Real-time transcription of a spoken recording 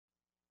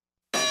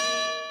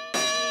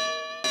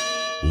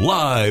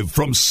Live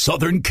from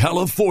Southern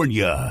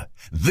California,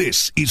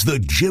 this is the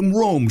Jim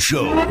Rome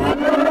Show.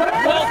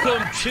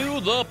 Welcome to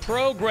the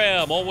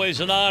program.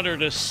 Always an honor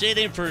to sit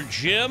in for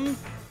Jim,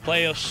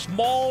 play a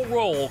small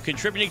role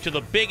contributing to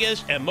the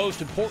biggest and most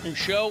important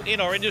show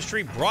in our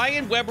industry.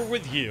 Brian Weber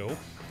with you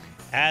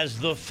as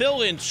the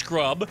fill-in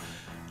scrub.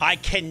 I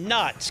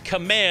cannot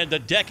command a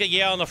deck of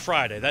yeah on a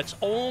Friday. That's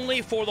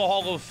only for the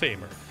Hall of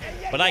Famer.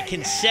 But I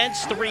can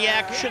sense the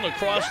reaction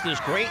across this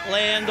great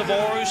land of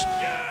ours,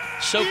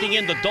 soaking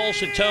in the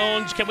dulcet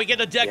tones. Can we get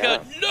a deck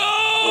of... No!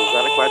 Was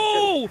that a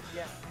question?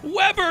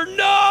 Weber,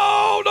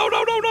 no!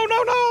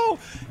 No!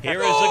 Here is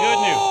the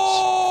good news.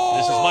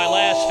 This is my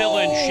last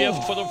fill-in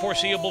shift for the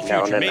foreseeable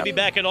future. Maybe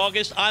back in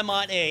August, I'm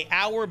on a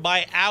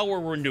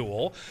hour-by-hour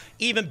renewal.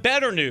 Even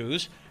better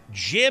news,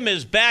 Jim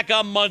is back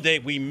on Monday.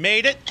 We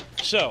made it.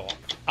 So,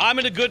 I'm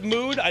in a good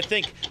mood. I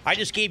think I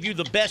just gave you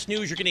the best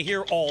news you're going to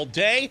hear all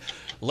day.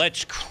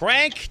 Let's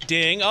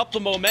ding up the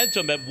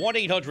momentum at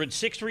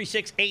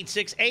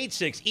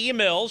 1-800-636-8686.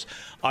 Emails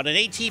on an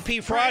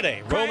ATP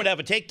Friday.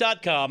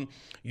 Rome@haveatake.com.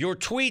 Your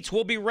tweets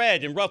will be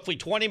read in roughly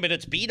 20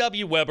 minutes.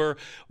 B.W. Weber,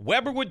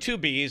 Weber with two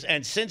B's.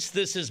 And since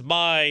this is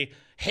my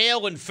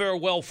hail and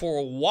farewell for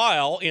a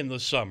while in the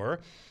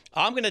summer,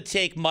 I'm going to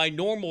take my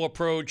normal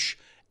approach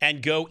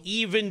and go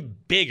even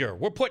bigger.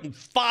 We're putting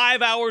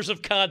 5 hours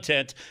of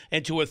content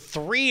into a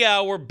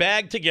 3-hour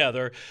bag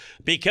together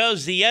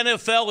because the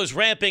NFL is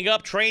ramping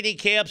up. Training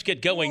camps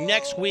get going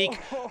next week.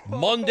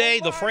 Monday,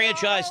 the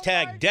franchise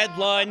tag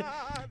deadline.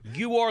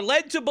 You are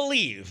led to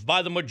believe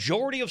by the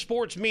majority of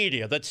sports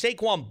media that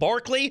Saquon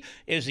Barkley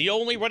is the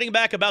only running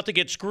back about to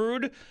get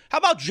screwed. How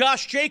about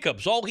Josh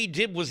Jacobs? All he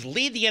did was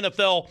lead the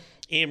NFL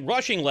in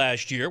rushing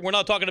last year. We're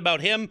not talking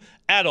about him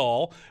at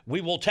all. We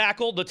will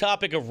tackle the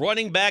topic of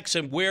running backs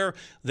and where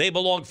they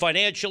belong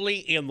financially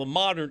in the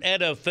modern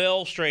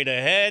NFL straight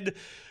ahead.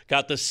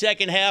 Got the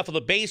second half of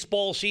the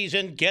baseball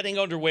season getting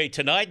underway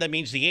tonight. That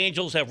means the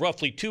Angels have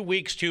roughly 2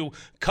 weeks to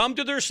come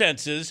to their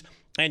senses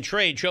and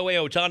trade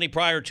Shohei Ohtani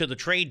prior to the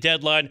trade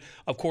deadline.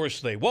 Of course,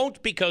 they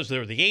won't because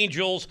they're the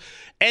Angels.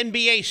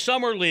 NBA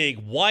Summer League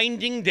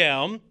winding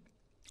down.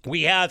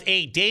 We have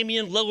a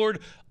Damian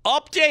Lillard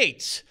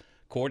update.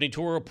 According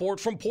to a report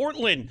from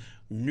Portland,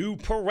 new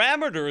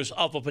parameters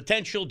of a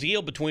potential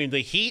deal between the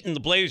Heat and the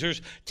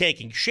Blazers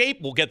taking shape.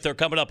 We'll get there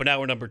coming up in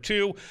hour number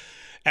 2.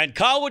 And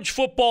college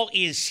football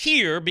is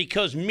here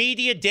because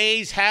media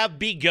days have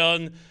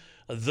begun.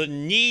 The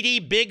needy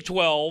Big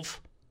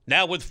 12,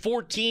 now with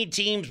 14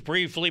 teams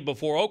briefly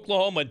before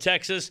Oklahoma and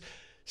Texas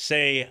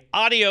say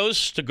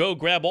adios to go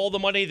grab all the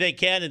money they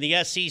can in the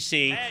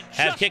SEC,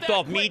 have kicked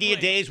off media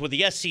days with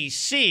the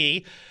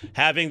SEC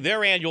having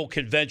their annual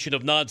convention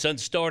of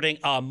nonsense starting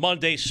on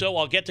Monday. So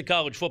I'll get to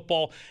college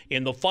football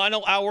in the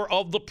final hour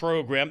of the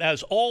program.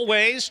 As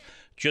always,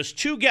 just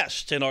 2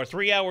 guests in our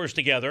 3 hours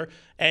together,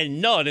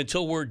 and none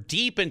until we're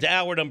deep into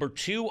hour number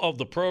 2 of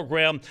the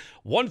program.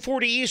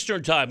 1:40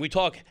 Eastern time, we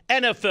talk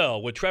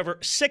NFL with Trevor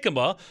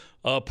Sikkema,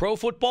 Pro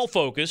Football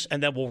Focus,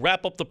 and then we'll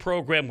wrap up the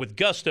program with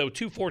Gusto,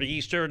 2:40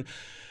 Eastern.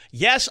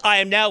 Yes, I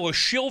am now a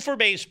shill for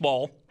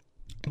baseball,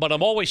 but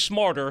I'm always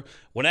smarter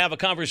when I have a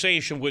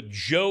conversation with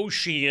Joe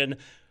Sheehan,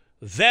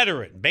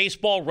 veteran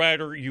baseball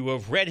writer. You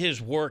have read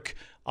his work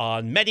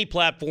on many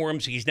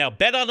platforms. He's now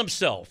bet on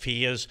himself.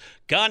 He has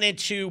gone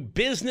into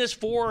business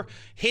for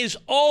his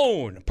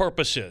own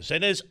purposes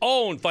and his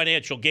own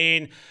financial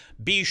gain.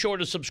 Be sure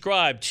to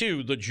subscribe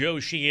to the Joe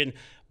Sheehan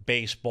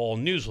Baseball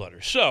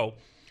Newsletter. So,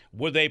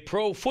 with a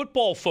Pro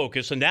Football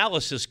Focus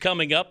analysis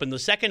coming up in the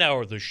second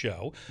hour of the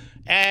show.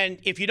 And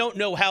if you don't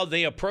know how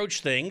they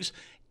approach things,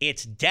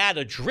 it's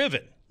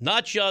data-driven,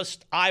 not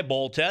just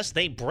eyeball tests.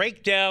 They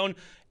break down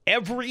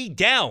every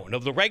down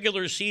of the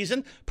regular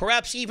season,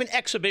 perhaps even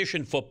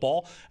exhibition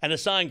football, and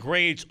assign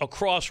grades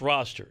across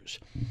rosters.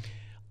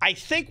 I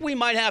think we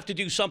might have to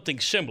do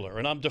something similar,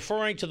 and I'm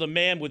deferring to the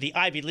man with the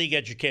Ivy League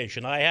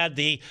education. I had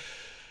the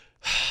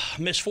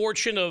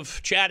misfortune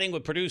of chatting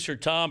with producer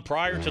Tom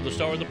prior to the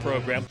start of the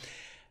program.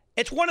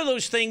 It's one of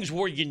those things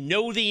where you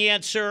know the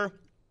answer,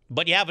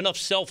 but you have enough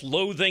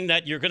self-loathing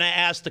that you're going to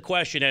ask the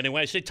question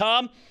anyway. I say,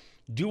 Tom,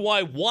 do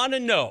I want to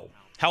know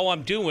how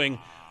I'm doing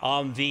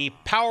on the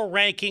power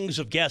rankings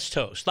of guest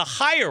hosts, the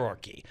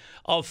hierarchy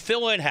of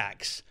fill-in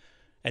hacks?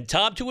 And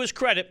Tom, to his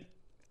credit,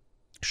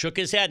 shook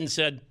his head and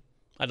said,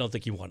 I don't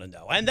think you want to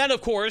know. And then,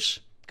 of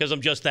course, because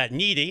I'm just that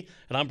needy,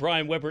 and I'm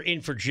Brian Weber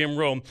in for Jim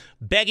Rome,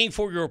 begging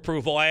for your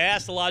approval, I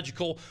asked the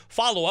logical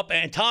follow-up,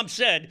 and Tom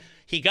said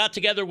he got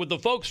together with the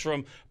folks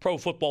from Pro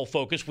Football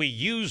Focus. We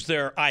used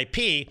their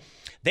IP.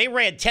 They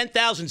ran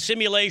 10,000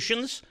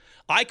 simulations.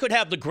 I could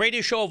have the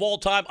greatest show of all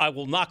time. I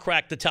will not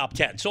crack the top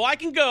 10. So I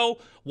can go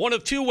one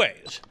of 2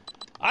 ways.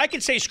 I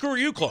can say, screw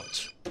you,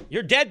 clones.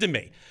 You're dead to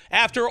me.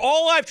 After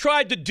all I've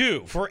tried to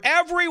do for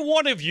every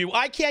one of you,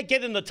 I can't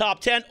get in the top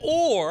 10,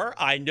 or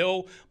I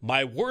know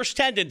my worst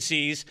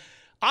tendencies.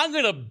 I'm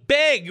going to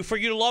beg for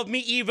you to love me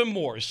even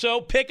more. So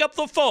pick up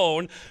the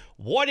phone,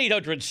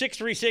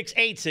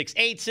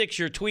 1-800-636-8686.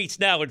 Your tweets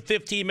now in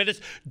 15 minutes.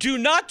 Do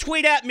not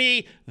tweet at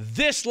me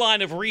this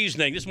line of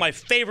reasoning. This is my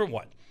favorite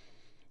one.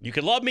 You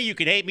can love me, you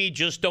can hate me,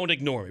 just don't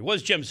ignore me. What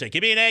does Jim say?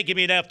 Give me an A, give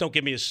me an F, don't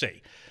give me a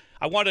C.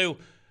 I want to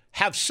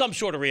have some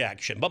sort of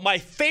reaction. But my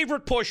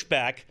favorite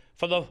pushback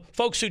for the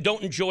folks who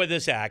don't enjoy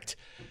this act,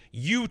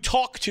 you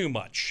talk too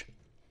much.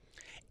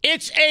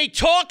 It's a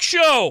talk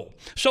show.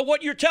 So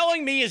what you're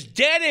telling me is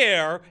dead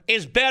air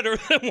is better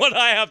than what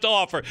I have to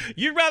offer.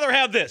 You'd rather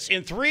have this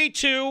in 3,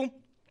 2,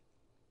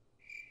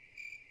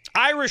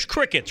 Irish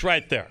crickets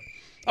right there.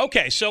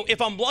 Okay, so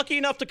if I'm lucky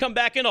enough to come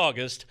back in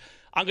August,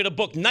 I'm going to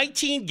book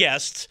 19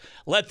 guests,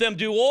 let them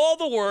do all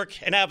the work,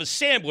 and have a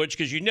sandwich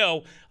because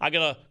I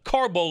got a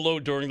carbo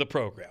load during the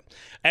program.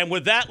 And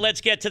with that,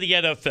 let's get to the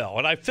NFL.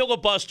 And I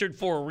filibustered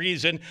for a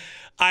reason.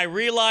 I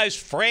realize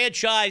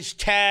franchise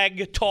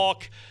tag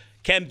talk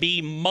can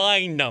be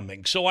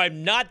mind-numbing. So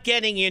I'm not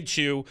getting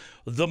into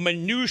the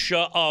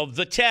minutia of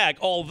the tag.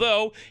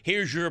 Although,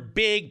 here's your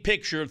big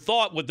picture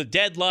thought with the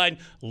deadline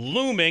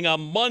looming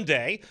on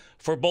Monday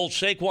for both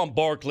Saquon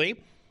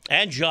Barkley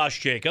and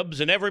Josh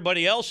Jacobs and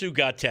everybody else who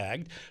got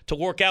tagged to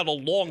work out a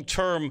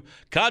long-term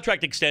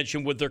contract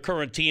extension with their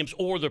current teams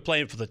or they're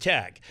playing for the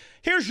tag.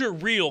 Here's your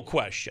real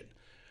question.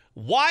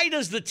 Why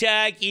does the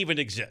tag even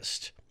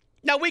exist?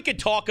 Now, we could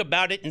talk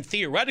about it in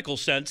theoretical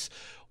sense,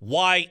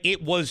 why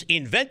it was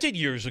invented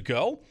years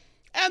ago,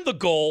 and the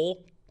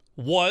goal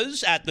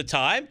was, at the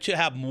time, to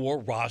have more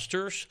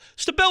roster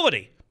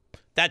stability.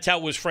 That's how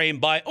it was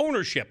framed by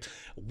ownership.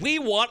 We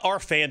want our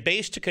fan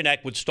base to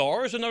connect with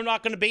stars, and they're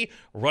not going to be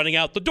running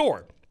out the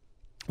door.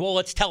 Well,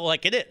 let's tell it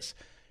like it is.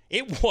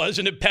 It was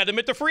an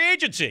impediment to free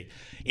agency.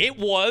 It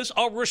was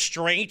a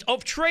restraint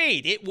of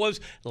trade. It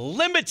was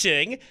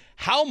limiting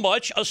how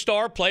much a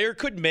star player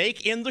could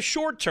make in the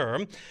short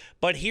term.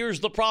 But here's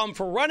the problem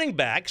for running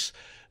backs.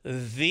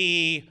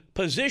 The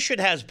position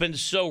has been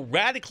so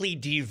radically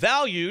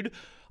devalued,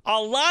 a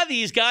lot of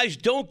these guys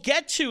don't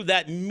get to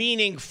that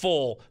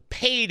meaningful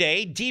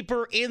payday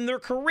deeper in their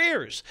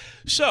careers.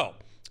 So,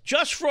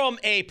 just from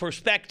a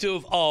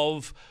perspective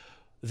of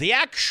the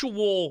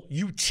actual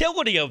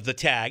utility of the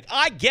tag,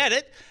 I get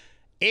it.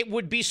 It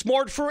would be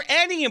smart for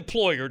any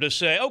employer to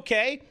say,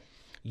 okay,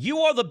 you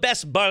are the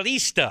best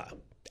barista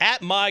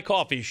at my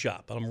coffee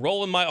shop. I'm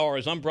rolling my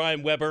R's. I'm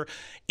Brian Weber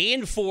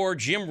in for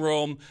Jim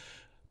Rome.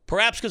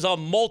 Perhaps because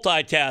I'm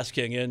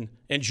multitasking and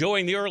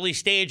enjoying the early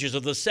stages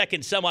of the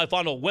second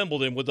semifinal of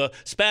Wimbledon with the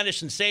Spanish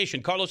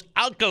sensation Carlos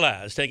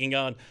Alcaraz taking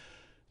on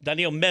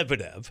Daniil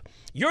Medvedev.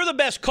 You're the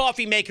best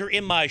coffee maker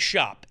in my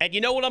shop. And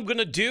you know what I'm going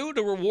to do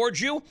to reward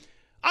you?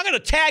 I'm going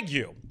to tag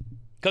you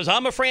because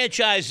I'm a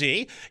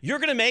franchisee. You're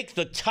going to make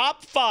the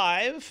top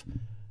 5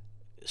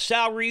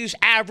 salaries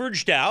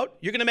averaged out.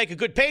 You're going to make a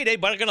good payday,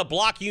 but I'm going to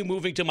block you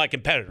moving to my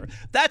competitor.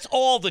 That's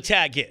all the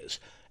tag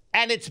is.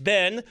 And it's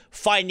been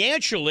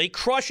financially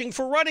crushing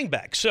for running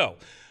backs. So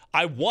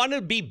I want to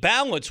be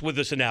balanced with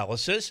this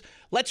analysis.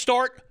 Let's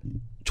start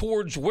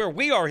towards where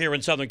we are here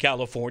in Southern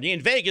California, in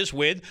Vegas,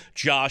 with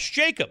Josh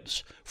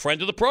Jacobs,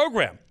 friend of the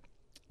program.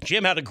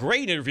 Jim had a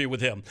great interview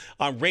with him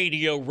on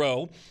Radio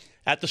Row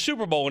at the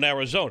Super Bowl in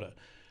Arizona.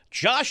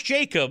 Josh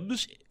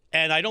Jacobs,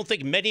 and I don't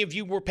think many of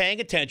you were paying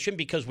attention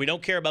because we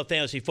don't care about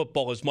fantasy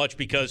football as much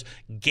because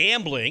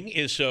gambling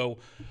is so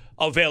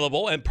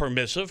available and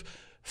permissive.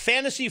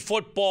 Fantasy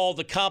football,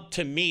 the comp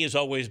to me has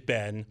always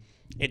been,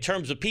 in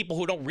terms of people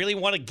who don't really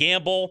want to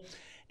gamble,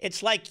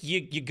 it's like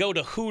you go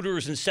to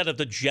Hooters instead of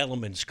the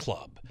Gentleman's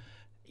Club.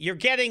 You're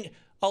getting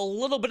a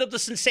little bit of the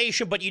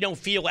sensation, but you don't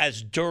feel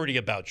as dirty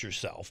about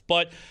yourself.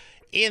 But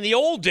in the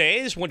old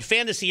days, when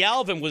Fantasy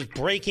Alvin was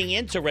breaking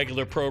into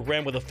regular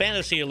program with a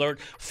fantasy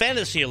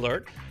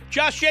alert,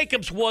 Josh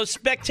Jacobs was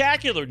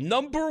spectacular.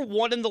 Number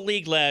 1 in the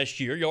league last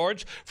year,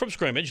 yards from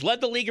scrimmage,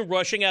 led the league in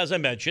rushing, as I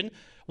mentioned,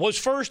 was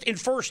first in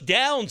first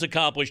downs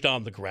accomplished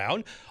on the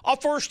ground, a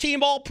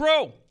first-team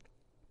All-Pro.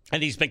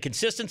 And he's been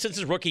consistent since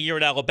his rookie year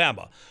at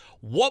Alabama.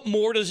 What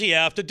more does he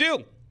have to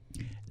do?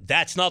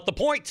 That's not the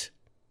point.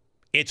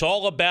 It's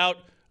all about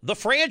the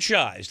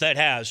franchise that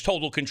has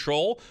total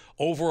control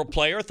over a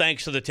player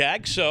thanks to the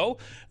tag. So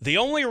the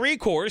only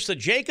recourse that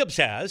Jacobs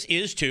has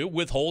is to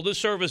withhold his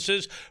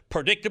services.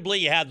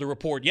 Predictably, you had the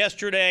report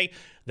yesterday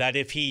that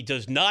if he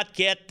does not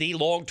get the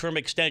long-term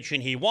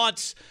extension he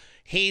wants,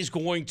 he's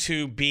going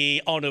to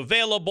be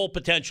unavailable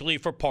potentially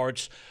for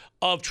parts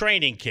of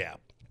training camp.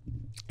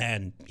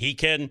 And he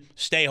can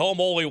stay home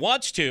all he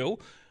wants to.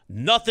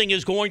 Nothing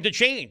is going to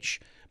change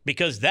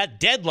because that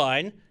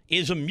deadline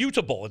is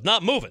immutable. It's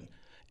not moving.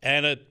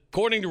 And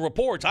according to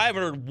reports, I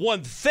haven't heard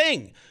one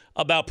thing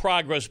about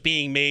progress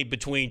being made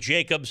between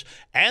Jacobs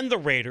and the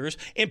Raiders,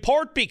 in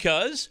part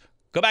because,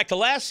 go back to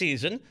last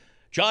season,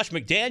 Josh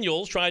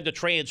McDaniels tried to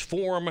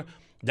transform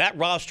that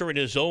roster in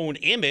his own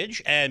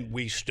image, and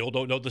we still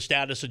don't know the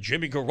status of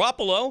Jimmy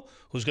Garoppolo,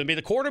 who's going to be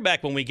the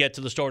quarterback when we get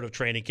to the start of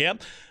training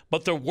camp.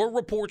 But there were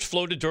reports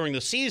floated during the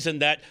season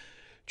that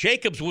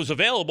Jacobs was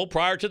available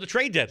prior to the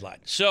trade deadline.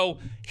 So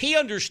he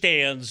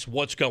understands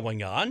what's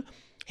going on.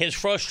 His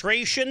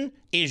frustration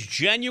is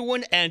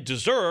genuine and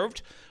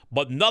deserved,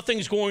 But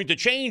nothing's going to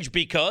change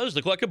because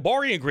the collective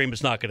bargaining agreement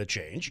is not going to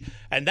change.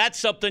 And that's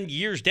something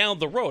years down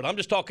the road. I'm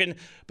just talking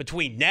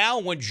between now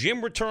and when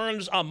Jim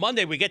returns on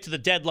Monday, we get to the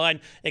deadline,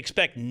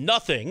 expect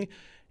nothing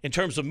in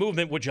terms of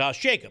movement with Josh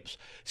Jacobs.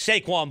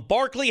 Saquon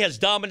Barkley has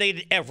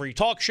dominated every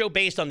talk show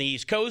based on the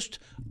East Coast.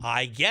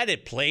 I get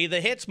it. Play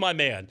the hits, my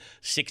man.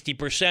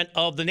 60%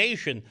 of the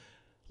nation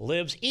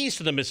lives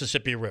east of the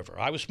Mississippi River.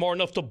 I was smart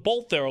enough to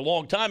bolt there a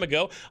long time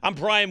ago. I'm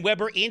Brian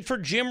Weber in for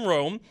Jim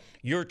Rome.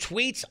 Your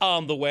tweets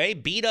on the way.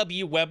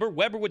 BW Weber,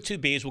 Weber with 2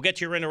 Bs. We'll get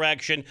to your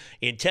interaction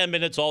in 10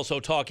 minutes. Also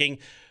talking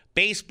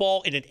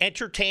baseball in an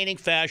entertaining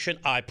fashion,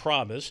 I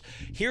promise.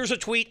 Here's a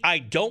tweet I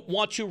don't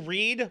want to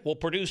read. We'll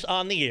produce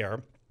on the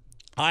air.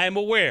 I am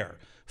aware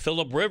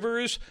Phillip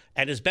Rivers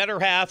and his better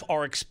half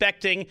are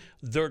expecting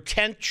their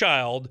 10th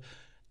child.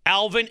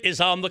 Alvin is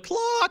on the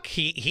clock.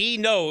 He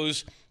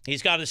knows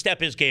he's got to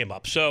step his game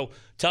up. So,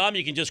 Tom,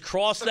 you can just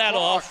cross that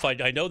off.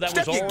 I know that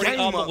was already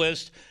on the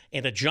list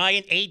in a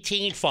giant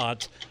 18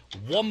 font.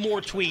 One more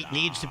tweet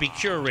needs to be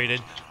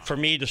curated for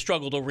me to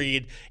struggle to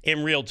read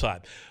in real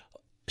time.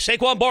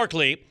 Saquon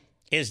Barkley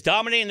is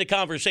dominating the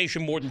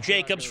conversation more than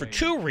Jacobs for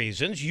 2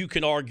 reasons. You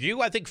can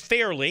argue, I think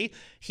fairly,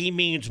 he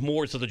means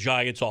more to the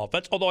Giants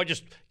offense, although I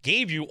just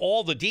gave you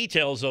all the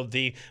details of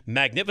the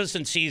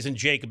magnificent season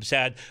Jacobs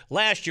had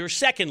last year.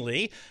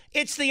 Secondly,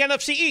 it's the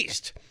NFC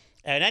East.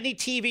 And any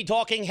TV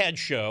talking head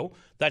show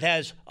that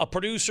has a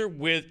producer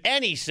with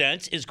any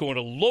sense is going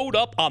to load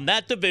up on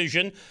that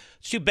division.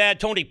 It's too bad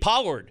Tony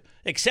Pollard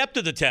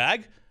accepted the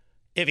tag.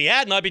 If he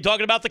hadn't, I'd be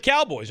talking about the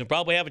Cowboys and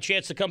probably have a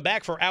chance to come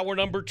back for hour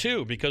number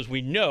 2 because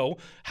we know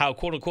how,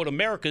 quote-unquote,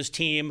 America's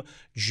team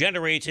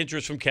generates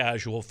interest from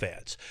casual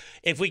fans.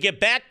 If we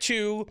get back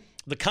to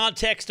the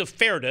context of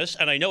fairness,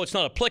 and I know it's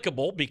not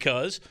applicable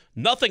because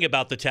nothing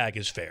about the tag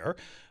is fair,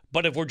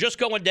 but if we're just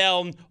going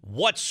down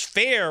what's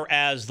fair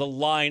as the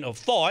line of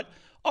thought,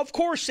 of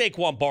course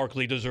Saquon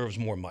Barkley deserves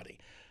more money.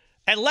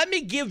 And let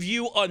me give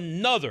you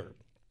another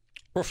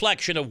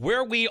reflection of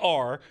where we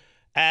are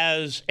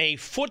as a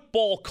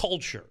football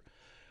culture.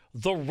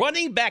 The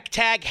running back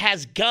tag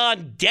has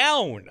gone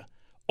down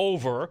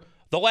over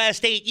the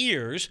last 8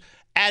 years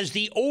as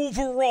the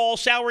overall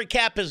salary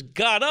cap has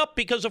gone up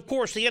because, of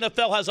course, the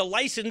NFL has a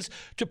license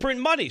to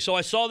print money. So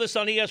I saw this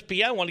on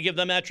ESPN. I want to give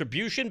them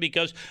attribution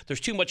because there's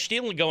too much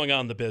stealing going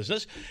on in the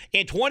business.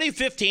 In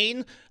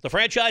 2015, the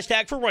franchise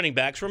tag for running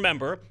backs,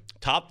 remember,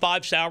 top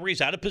 5 salaries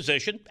out of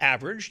position,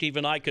 averaged.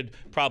 Even I could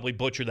probably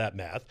butcher that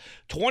math.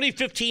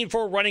 2015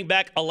 for a running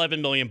back, $11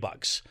 million.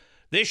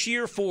 This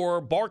year for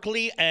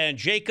Barkley and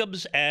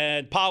Jacobs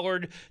and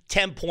Pollard,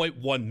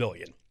 $10.1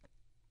 million.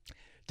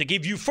 To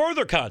give you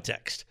further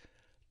context,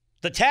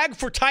 the tag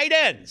for tight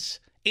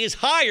ends is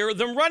higher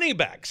than running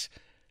backs.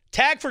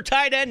 Tag for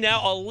tight end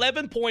now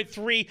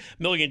 $11.3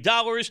 million.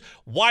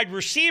 Wide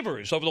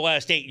receivers over the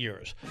last 8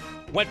 years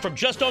went from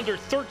just under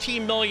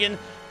 $13 million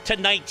to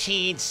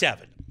 $19.7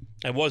 million.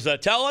 And what does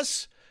that tell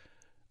us?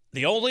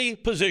 The only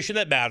position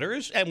that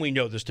matters, and we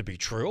know this to be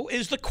true,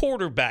 is the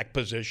quarterback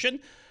position.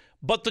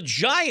 But the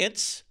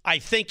Giants, I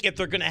think if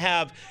they're going to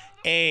have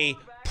a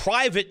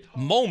private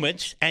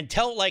moment and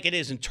tell it like it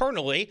is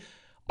internally,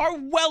 are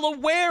well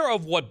aware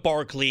of what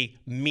Barkley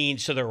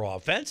means to their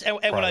offense. And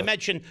when I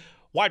mention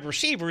wide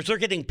receivers, they're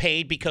getting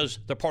paid because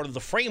they're part of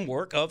the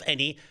framework of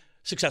any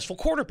successful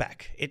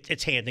quarterback.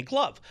 It's hand in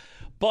glove.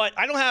 But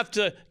I don't have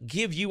to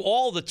give you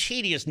all the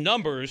tedious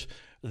numbers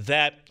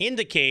that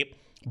indicate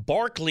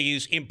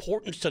Barkley's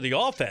importance to the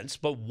offense,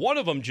 but one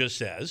of them just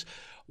says,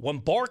 when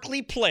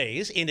Barkley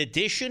plays, in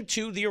addition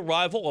to the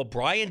arrival of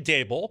Brian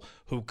Daboll,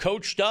 who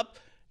coached up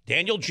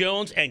Daniel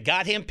Jones and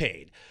got him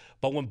paid,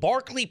 but when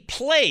Barkley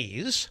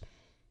plays,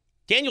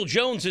 Daniel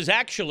Jones is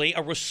actually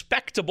a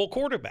respectable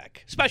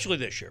quarterback, especially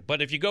this year.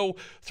 But if you go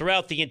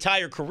throughout the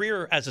entire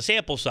career as a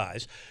sample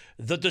size,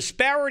 the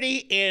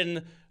disparity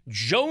in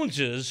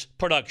Jones's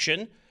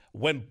production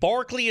when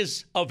Barkley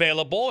is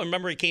available, and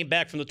remember he came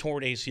back from the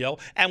torn ACL,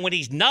 and when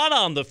he's not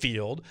on the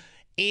field,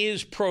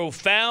 is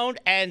profound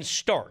and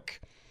stark.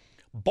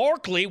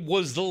 Barkley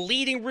was the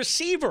leading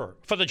receiver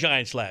for the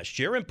Giants last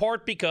year, in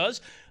part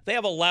because they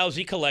have a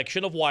lousy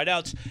collection of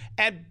wideouts.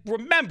 And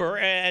remember,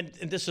 and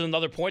this is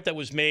another point that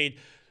was made,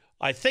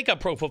 I think, on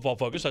Pro Football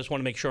Focus. I just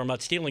want to make sure I'm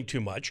not stealing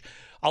too much.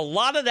 A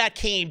lot of that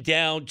came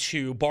down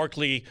to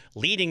Barkley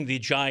leading the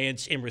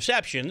Giants in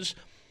receptions,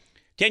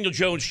 Daniel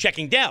Jones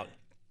checking down.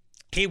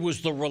 He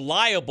was the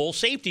reliable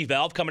safety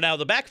valve coming out of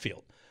the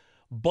backfield.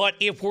 But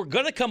if we're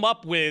going to come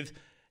up with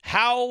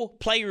how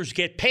players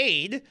get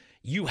paid,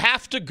 you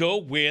have to go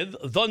with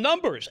the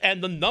numbers.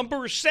 And the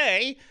numbers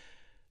say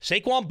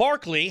Saquon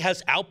Barkley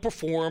has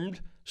outperformed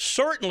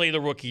certainly the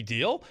rookie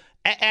deal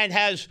and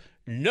has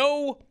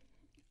no,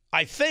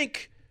 I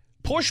think,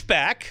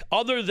 pushback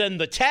other than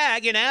the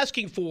tag in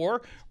asking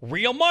for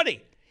real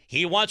money.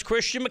 He wants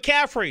Christian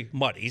McCaffrey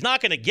money. He's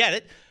not going to get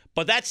it.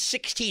 But that's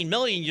 $16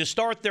 million. You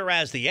start there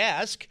as the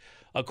ask.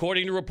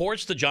 According to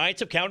reports, the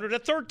Giants have countered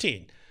at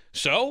 13.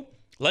 So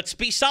let's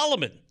be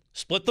Solomon.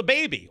 Split the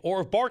baby.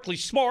 Or if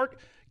Barkley's smart,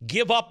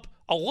 give up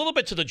a little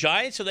bit to the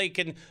Giants so they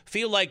can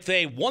feel like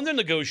they won the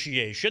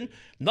negotiation.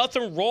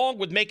 Nothing wrong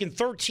with making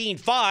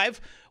 13-5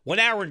 when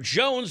Aaron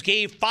Jones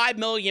gave $5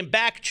 million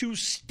back to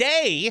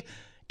stay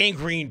in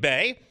Green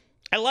Bay.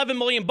 At $11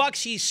 million,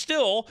 he's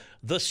still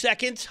the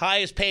second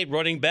highest paid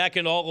running back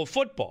in all of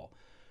football.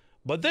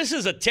 But this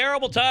is a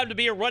terrible time to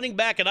be a running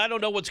back, and I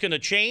don't know what's going to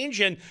change.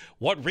 And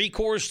what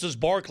recourse does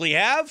Barkley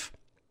have?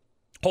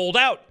 Hold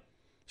out.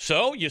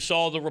 So you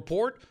saw the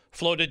report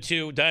floated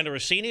to Diana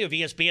Rossini of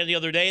ESPN the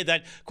other day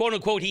that,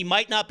 quote-unquote, he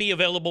might not be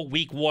available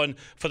week 1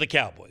 for the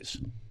Cowboys.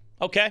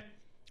 Okay.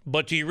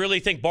 But do you really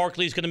think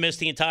Barkley's going to miss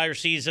the entire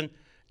season?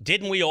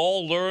 Didn't we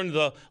all learn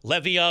the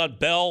Le'Veon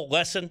Bell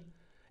lesson?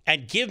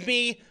 And give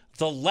me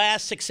the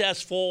last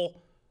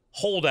successful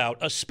holdout,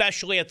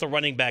 especially at the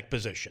running back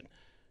position.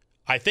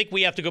 I think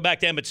we have to go back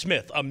to Emmitt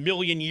Smith a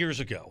million years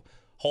ago.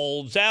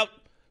 Holds out,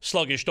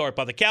 sluggish start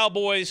by the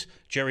Cowboys.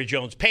 Jerry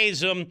Jones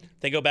pays him.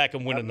 They go back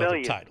and win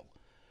another title.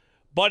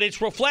 But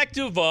it's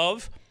reflective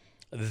of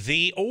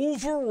the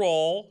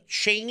overall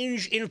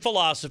change in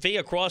philosophy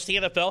across the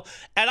NFL.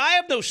 And I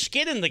have no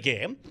skin in the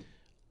game.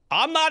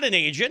 I'm not an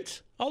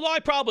agent, although I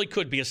probably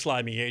could be a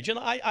slimy agent.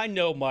 I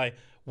know my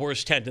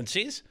worst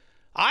tendencies.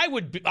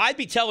 I'd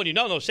be telling you,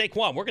 no,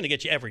 Saquon, we're going to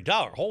get you every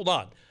dollar. Hold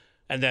on.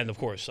 And then, of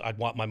course, I'd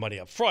want my money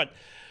up front.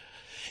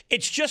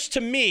 It's just,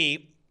 to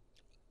me,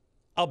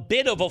 a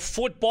bit of a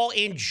football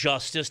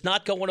injustice,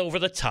 not going over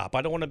the top.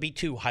 I don't want to be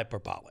too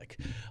hyperbolic.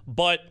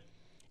 But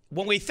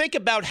when we think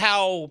about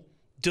how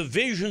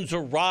divisions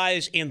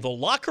arise in the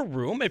locker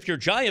room, if you're a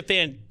Giant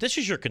fan, this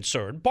is your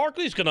concern.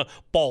 Barkley's going to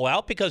ball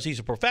out because he's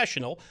a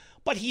professional,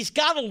 but he's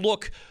got to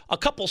look a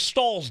couple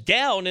stalls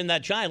down in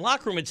that Giant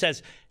locker room and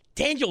says,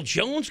 Daniel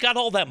Jones got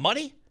all that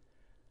money?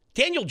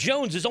 Daniel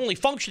Jones is only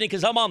functioning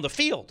because I'm on the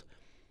field.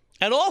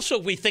 And also,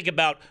 if we think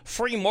about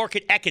free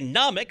market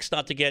economics,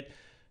 not to get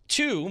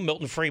too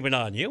Milton Friedman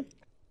on you,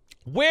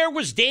 where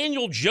was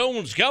Daniel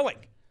Jones going?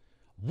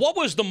 What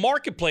was the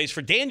marketplace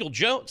for Daniel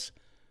Jones?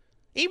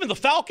 Even the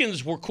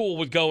Falcons were cool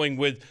with going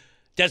with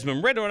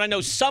Desmond Ridder, and I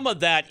know some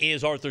of that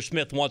is Arthur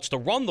Smith wants to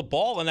run the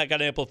ball, and that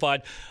got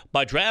amplified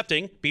by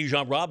drafting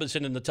Bijan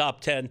Robinson in the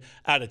top 10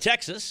 out of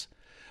Texas.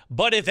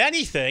 But if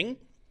anything,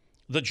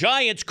 the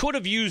Giants could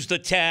have used the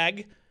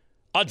tag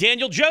on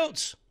Daniel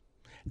Jones.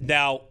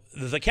 Now,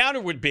 the counter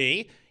would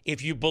be,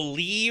 if you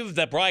believe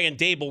that Brian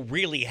Daboll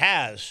really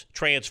has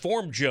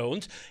transformed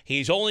Jones,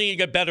 he's only going to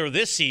get better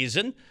this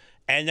season,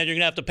 and then you're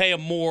going to have to pay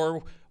him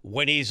more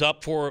when he's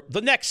up for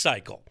the next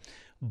cycle.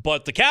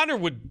 But the counter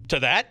to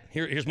that,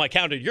 here's my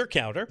counter to your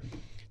counter.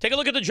 Take a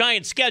look at the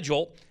Giants'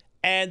 schedule,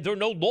 and they're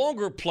no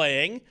longer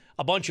playing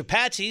a bunch of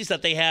patsies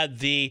that they had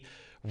the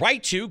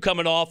right to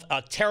coming off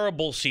a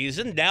terrible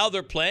season. Now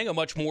they're playing a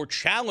much more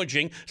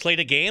challenging slate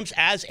of games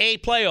as a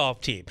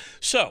playoff team.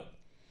 So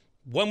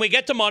when we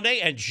get to Monday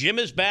and Jim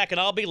is back and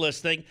I'll be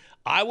listening,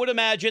 I would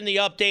imagine the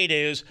update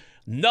is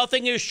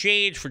nothing has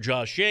changed for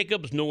Josh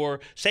Jacobs nor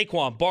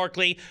Saquon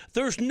Barkley.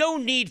 There's no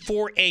need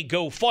for a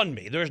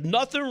GoFundMe. There's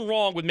nothing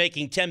wrong with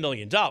making $10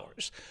 million.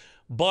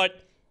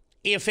 But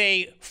if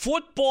a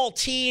football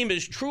team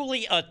is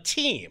truly a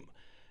team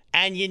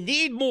and you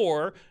need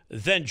more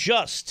than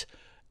just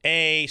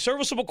a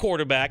serviceable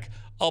quarterback,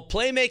 a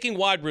playmaking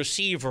wide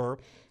receiver,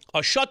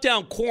 a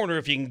shutdown corner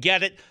if you can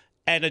get it,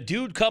 and a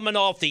dude coming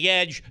off the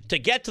edge to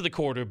get to the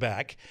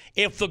quarterback,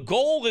 if the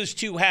goal is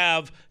to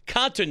have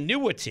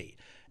continuity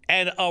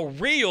and a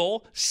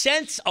real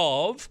sense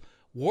of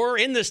we're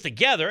in this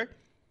together,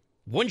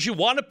 wouldn't you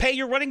want to pay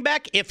your running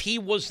back if he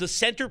was the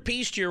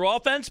centerpiece to your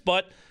offense?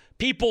 But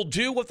people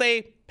do what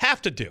they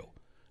have to do.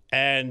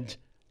 And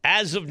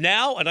as of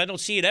now, and I don't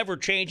see it ever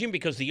changing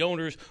because the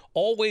owners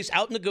always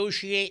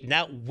out-negotiate and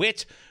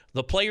outwit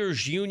the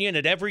players' union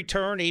at every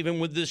turn, even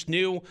with this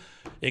new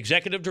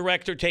executive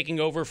director taking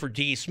over for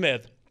D.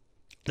 Smith.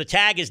 The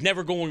tag is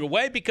never going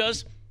away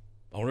because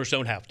owners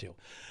don't have to.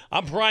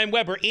 I'm Brian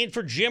Weber in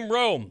for Jim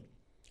Rome,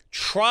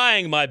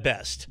 trying my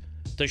best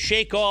to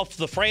shake off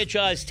the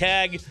franchise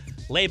tag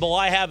label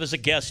I have as a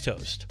guest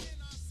host.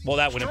 Well,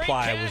 that would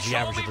imply I was the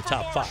average of the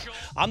top 5.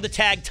 I'm the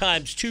tag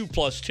times 2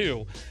 plus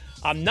 2.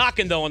 I'm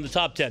knocking, though, on the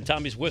top 10.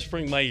 Tommy's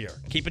whispering in my ear.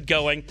 Keep it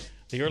going.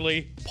 The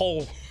early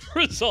poll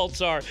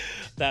results are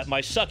that my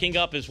sucking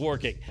up is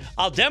working.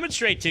 I'll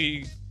demonstrate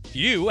to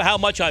you how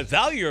much I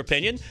value your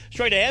opinion.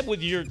 Straight ahead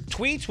with your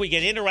tweets. We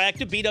get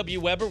interactive. BW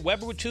Weber,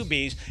 Weber with 2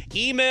 B's.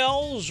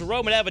 Emails,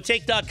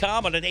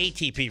 RomanAvaTake.com on an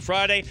ATP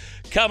Friday.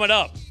 Coming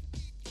up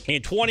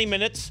in 20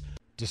 minutes.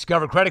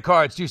 Discover credit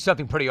cards do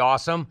something pretty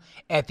awesome.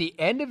 At the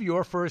end of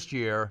your first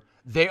year,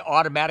 they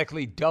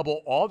automatically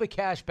double all the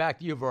cash back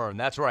you've earned.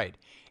 That's right.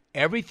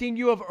 Everything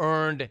you have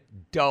earned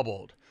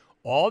doubled.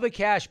 All the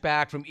cash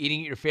back from eating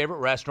at your favorite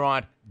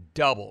restaurant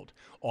doubled.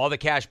 All the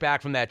cash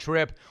back from that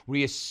trip where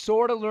you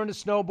sort of learned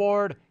to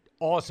snowboard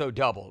also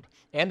doubled.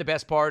 And the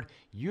best part,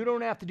 you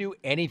don't have to do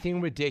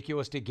anything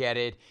ridiculous to get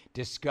it.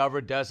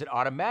 Discover does it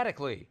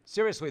automatically.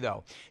 Seriously,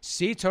 though.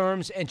 See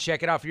terms and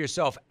check it out for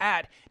yourself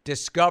at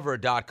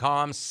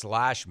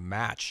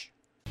discover.com/match.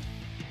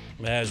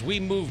 As we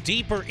move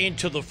deeper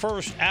into the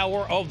first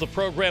hour of the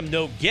program,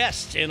 no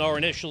guests in our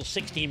initial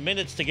 16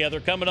 minutes together.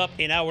 Coming up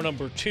in hour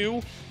number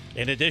 2,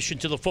 in addition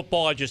to the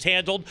football I just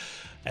handled,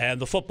 and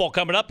the football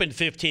coming up in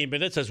 15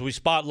 minutes as we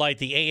spotlight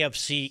the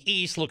AFC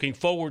East. Looking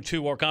forward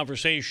to our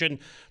conversation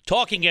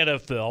talking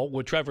NFL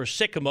with Trevor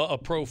Sikkema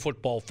of Pro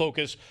Football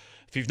Focus.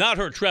 If you've not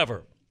heard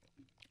Trevor,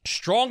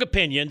 strong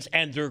opinions,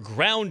 and they're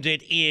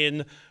grounded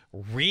in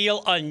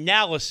real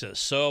analysis.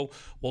 So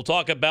we'll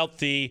talk about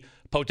the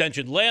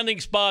potential landing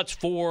spots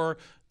for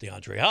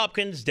DeAndre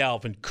Hopkins,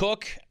 Dalvin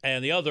Cook,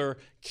 and the other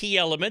key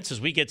elements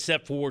as we get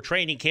set for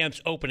training camps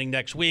opening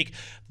next week.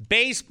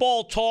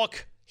 Baseball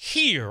talk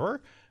here,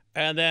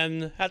 and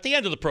then at the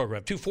end of the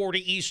program,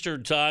 2:40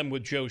 Eastern Time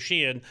with Joe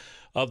Sheehan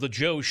of the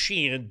Joe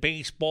Sheehan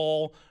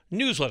Baseball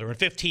Newsletter. In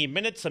 15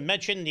 minutes, I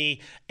mentioned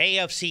the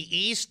AFC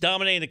East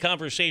dominating the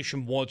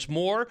conversation once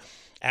more.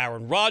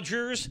 Aaron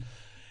Rodgers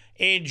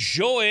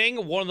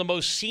enjoying one of the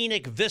most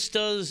scenic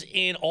vistas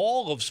in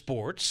all of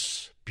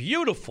sports.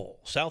 Beautiful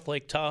South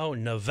Lake Tahoe,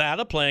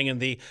 Nevada, playing in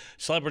the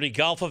celebrity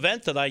golf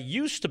event that I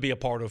used to be a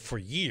part of for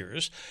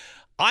years.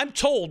 I'm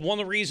told one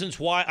of the reasons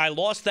why I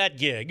lost that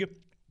gig,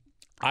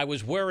 I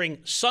was wearing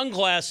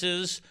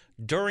sunglasses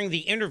during the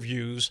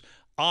interviews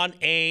on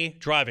a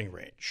driving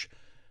range.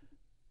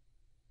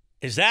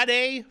 Is that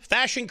a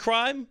fashion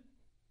crime?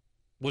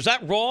 Was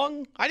that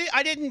wrong?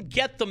 I didn't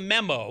get the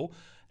memo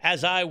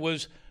as I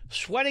was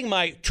sweating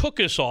my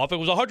tuchus off. It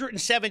was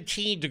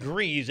 117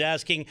 degrees,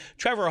 asking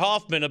Trevor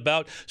Hoffman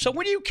about, so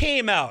when you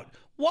came out,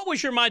 what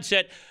was your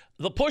mindset?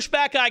 The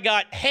pushback I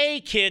got,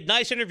 hey, kid,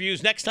 nice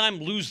interviews. Next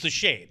time, lose the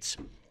shades.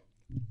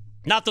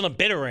 Not that I'm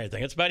bitter or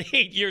anything. It's about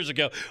 8 years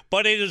ago.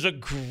 But it is a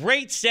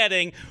great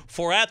setting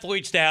for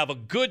athletes to have a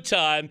good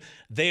time.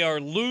 They are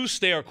loose.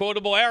 They are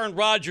quotable. Aaron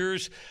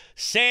Rodgers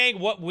saying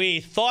what we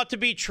thought to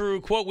be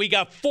true. Quote, we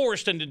got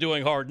forced into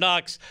doing Hard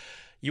Knocks.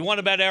 You want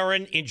to bet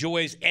Aaron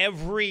enjoys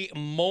every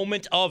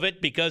moment of it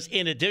because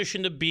in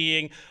addition to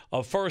being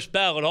a first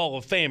ballot Hall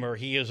of Famer,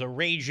 he is a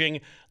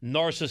raging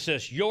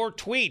narcissist. Your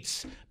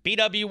tweets,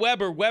 BW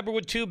Weber, Weber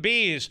with 2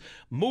 B's,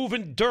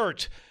 moving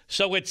dirt.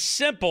 So it's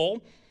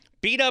simple.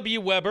 BW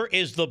Weber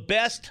is the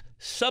best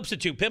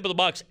substitute pimp of the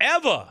box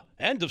ever.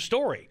 End of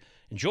story.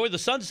 Enjoy the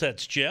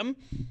sunsets, Jim.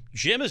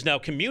 Jim is now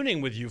communing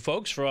with you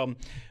folks from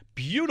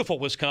beautiful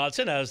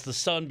Wisconsin as the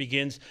sun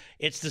begins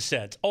its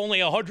descent.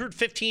 Only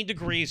 115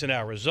 degrees in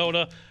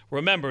Arizona.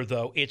 Remember,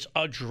 though, it's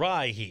a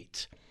dry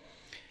heat.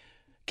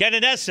 Get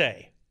an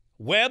essay.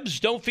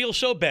 Webs don't feel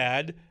so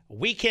bad.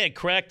 We can't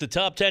crack the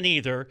top 10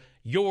 either.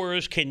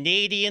 Yours,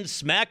 Canadian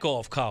smack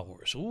off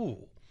collars.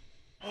 Ooh.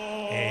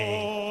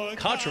 A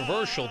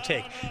controversial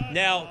take.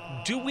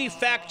 Now, do we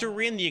factor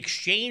in the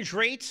exchange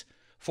rates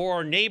for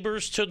our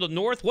neighbors to the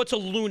north? What's a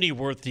loonie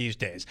worth these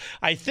days?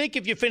 I think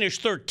if you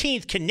finish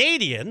 13th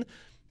Canadian,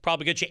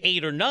 probably get you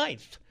 8th or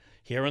 9th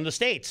here in the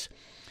States.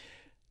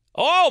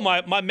 Oh,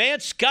 my man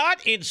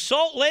Scott in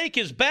Salt Lake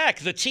is back.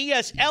 The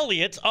T.S.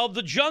 Eliot of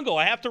the jungle.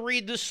 I have to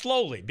read this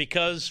slowly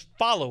because,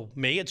 follow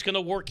me, it's going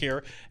to work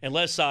here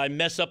unless I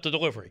mess up the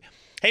delivery.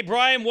 Hey,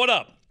 Brian, what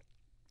up?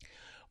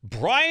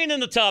 Brian in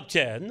the top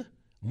 10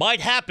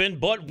 might happen,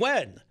 but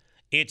when?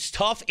 It's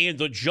tough in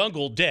the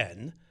jungle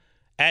den.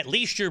 At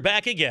least you're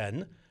back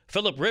again.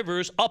 Phillip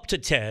Rivers up to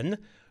 10.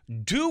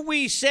 Do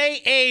we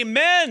say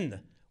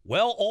amen?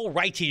 Well, all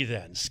righty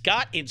then.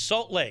 Scott in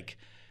Salt Lake.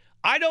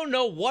 I don't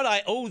know what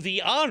I owe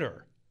the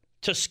honor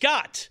to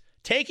Scott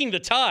taking the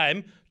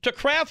time to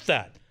craft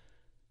that.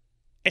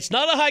 It's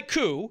not a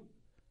haiku.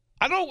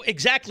 I don't know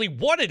exactly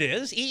what it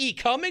is. E.E.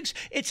 Cummings.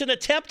 It's an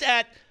attempt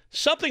at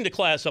something to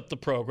class up the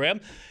program.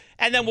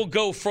 And then we'll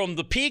go from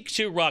the peak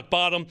to rock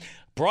bottom.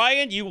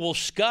 Brian, you will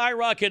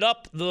skyrocket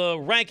up the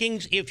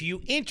rankings if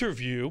you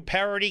interview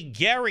Parody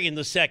Gary in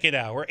the second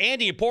hour.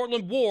 Andy in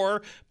Portland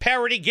War,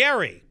 Parody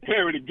Gary.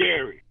 Parody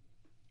Gary.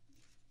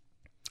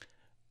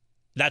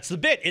 That's the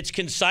bit. It's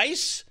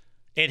concise.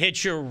 It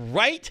hits you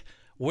right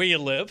where you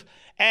live.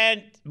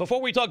 And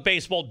before we talk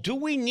baseball, do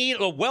we need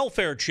a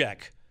welfare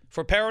check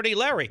for Parody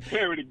Larry?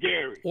 Parody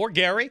Gary. Or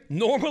Gary.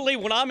 Normally,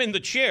 when I'm in the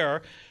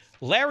chair,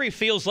 Larry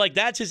feels like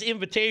that's his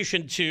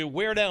invitation to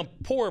wear down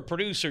poor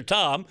producer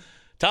Tom.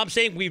 Tom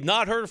saying we've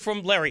not heard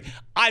from Larry.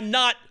 I'm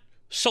not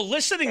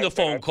soliciting the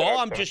phone call.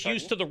 I'm just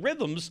used to the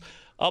rhythms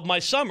of my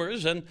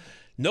summers. And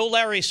no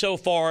Larry so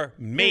far,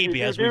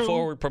 maybe, as we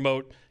forward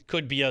promote,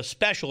 could be a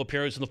special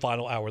appearance in the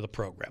final hour of the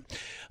program.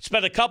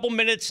 Spend a couple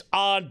minutes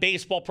on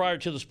baseball prior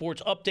to the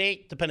sports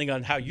update, depending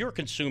on how you're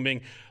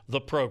consuming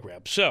the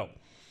program. So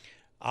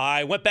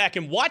I went back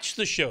and watched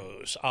the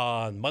shows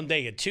on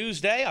Monday and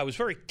Tuesday. I was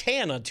very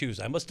tan on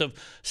Tuesday. I must have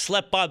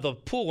slept by the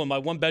pool in my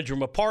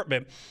one-bedroom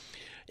apartment.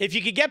 If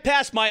you could get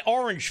past my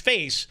orange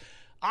face,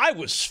 I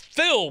was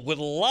filled with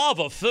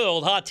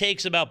lava-filled hot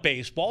takes about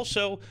baseball.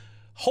 So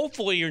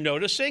hopefully you're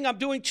noticing I'm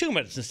doing 2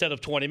 minutes instead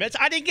of 20 minutes.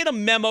 I didn't get a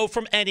memo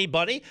from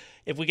anybody.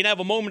 If we can have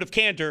a moment of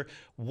candor,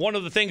 one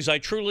of the things I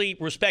truly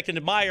respect and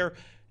admire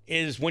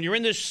is when you're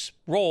in this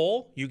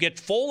role, you get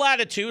full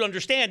attitude,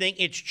 understanding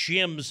it's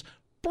Jim's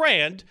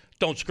brand,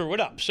 don't screw it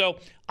up. So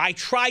I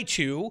try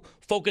to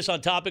focus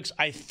on topics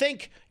I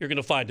think you're going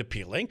to find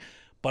appealing,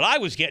 but I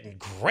was getting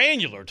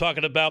granular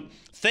talking about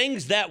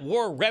things that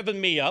were revving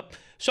me up.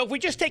 So if we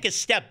just take a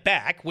step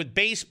back with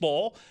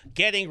baseball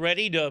getting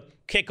ready to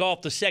kick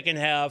off the second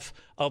half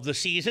of the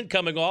season,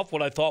 coming off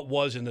what I thought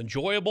was an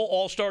enjoyable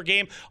All-Star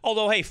game,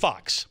 although, hey,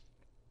 Fox,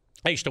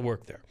 I used to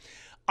work there.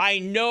 I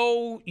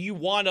know you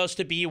want us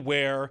to be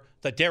aware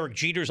that Derek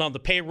Jeter's on the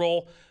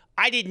payroll.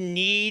 I didn't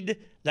need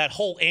that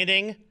whole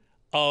inning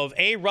of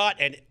A-Rod.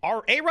 And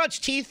are A-Rod's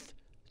teeth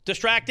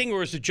distracting,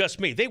 or is it just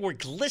me? They were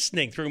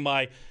glistening through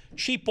my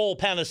cheap old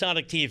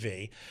Panasonic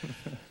TV.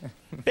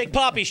 Big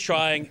Papi's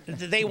trying.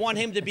 They want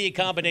him to be a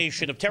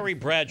combination of Terry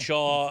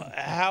Bradshaw,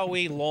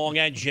 Howie Long,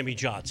 and Jimmy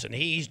Johnson.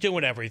 He's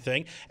doing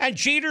everything. And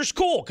Jeter's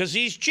cool because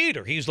he's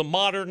Jeter. He's the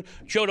modern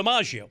Joe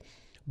DiMaggio.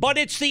 But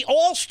it's the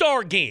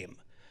All-Star game.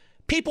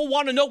 People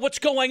want to know what's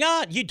going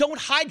on. You don't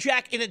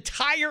hijack an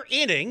entire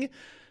inning.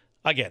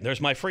 Again, there's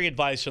my free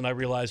advice, and I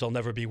realize I'll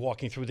never be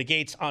walking through the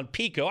gates on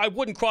Pico. I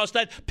wouldn't cross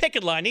that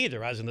picket line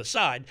either, as an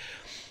aside.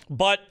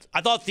 But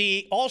I thought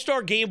the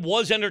All-Star game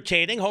was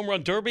entertaining. Home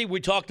Run Derby, we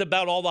talked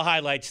about all the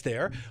highlights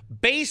there.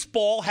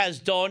 Baseball has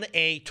done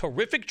a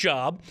terrific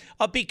job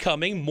of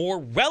becoming more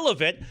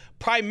relevant,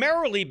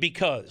 primarily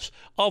because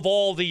of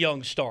all the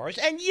young stars.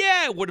 And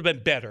yeah, it would have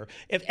been better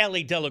if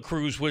Ellie De La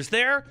Cruz was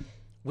there.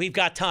 We've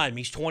got time.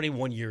 He's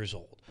 21 years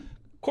old.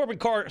 Corbin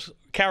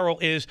Carroll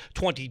is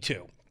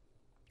 22.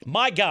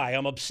 My guy,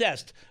 I'm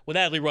obsessed with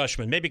Adley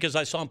Rutschman, maybe because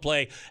I saw him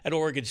play at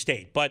Oregon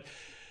State. But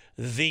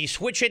the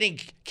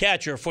switch-hitting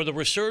catcher for the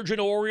resurgent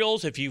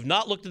Orioles, if you've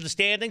not looked at the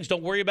standings,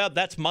 don't worry about it.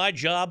 That's my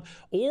job.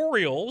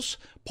 Orioles,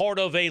 part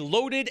of a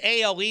loaded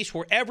AL East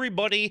where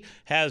everybody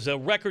has a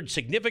record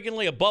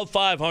significantly above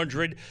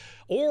 500.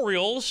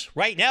 Orioles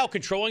right now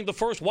controlling the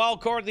first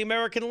wild card of the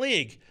American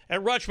League.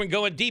 And Rutschman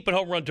going deep in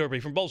Home Run Derby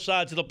from both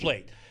sides of the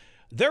plate.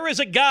 There is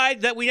a guy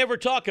that we never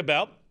talk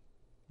about,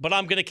 but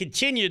I'm going to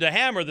continue to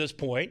hammer this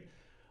point.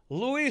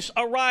 Luis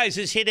Arraez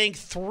is hitting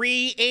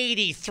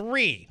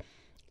 .383.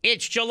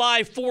 It's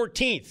July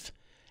 14th.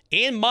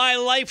 In my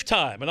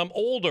lifetime, and I'm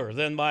older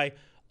than my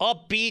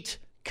upbeat,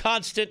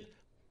 constant,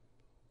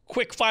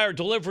 quick-fire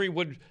delivery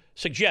would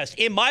suggest.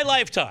 In my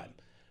lifetime,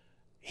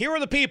 here are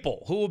the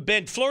people who have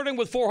been flirting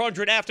with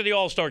 400 after the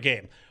All-Star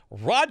game.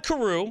 Rod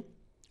Carew,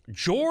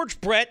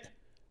 George Brett,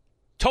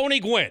 Tony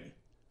Gwynn.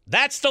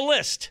 That's the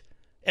list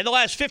in the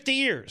last 50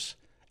 years.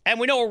 And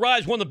we know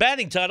Arraez won the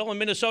batting title in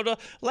Minnesota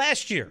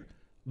last year,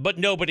 but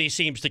nobody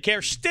seems to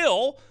care.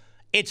 Still,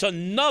 it's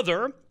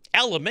another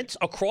element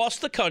across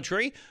the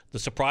country. The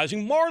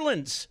surprising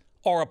Marlins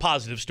are a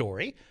positive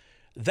story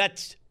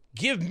that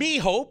give me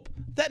hope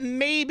that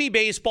maybe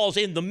baseball's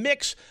in the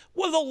mix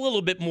with a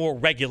little bit more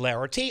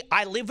regularity.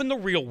 I live in the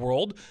real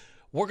world.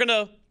 We're going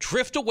to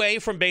drift away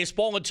from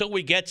baseball until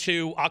we get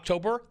to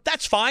October.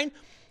 That's fine,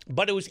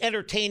 but it was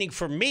entertaining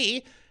for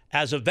me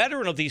as a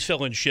veteran of these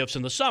fill-in shifts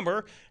in the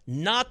summer,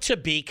 not to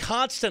be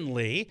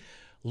constantly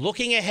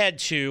looking ahead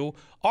to,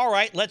 all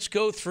right, let's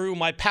go through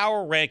my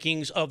power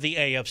rankings of the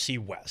AFC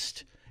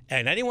West.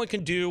 And anyone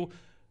can do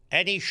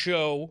any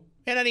show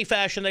in any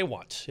fashion they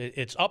want.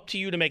 It's up to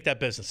you to make that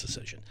business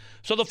decision.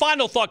 So the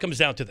final thought comes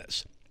down to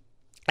this.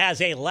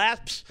 As a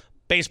lapsed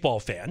baseball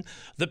fan,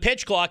 the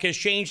pitch clock has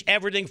changed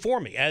everything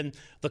for me. And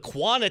the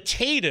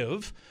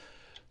quantitative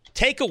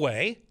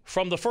takeaway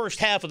from the first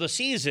half of the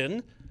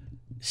season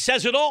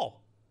says it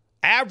all.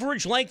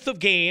 Average length of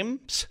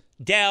games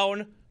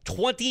down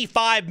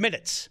 25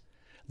 minutes.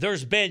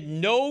 There's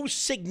been no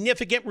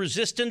significant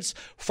resistance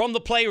from the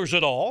players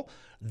at all.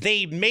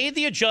 They made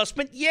the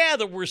adjustment. Yeah,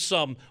 there were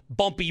some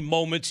bumpy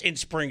moments in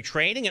spring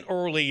training and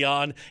early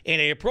on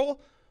in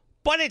April,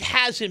 but it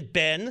hasn't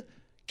been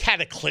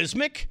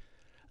cataclysmic.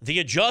 The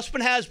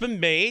adjustment has been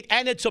made,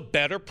 and it's a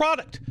better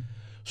product.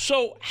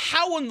 So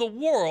how in the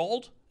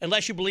world,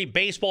 unless you believe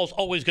baseball is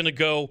always going to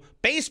go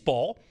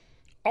baseball,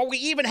 are we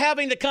even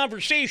having the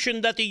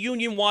conversation that the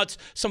union wants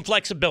some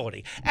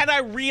flexibility? And I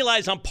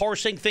realize I'm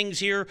parsing things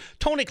here.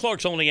 Tony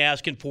Clark's only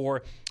asking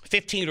for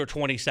 15 or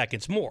 20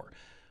 seconds more.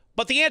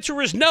 But the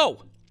answer is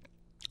no.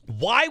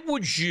 Why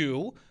would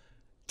you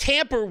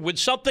tamper with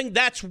something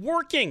that's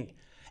working?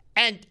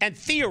 And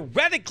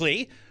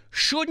theoretically,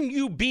 shouldn't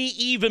you be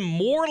even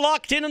more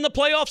locked in the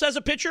playoffs as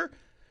a pitcher?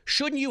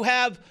 Shouldn't you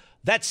have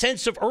that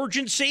sense of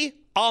urgency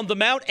on the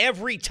mound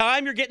every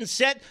time you're getting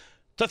set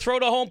to throw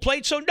to home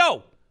plate? So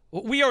no.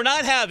 We are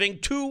not having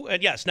two,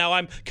 and yes, now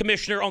I'm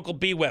Commissioner Uncle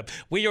B. Webb.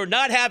 We are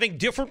not having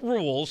different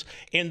rules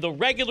in the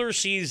regular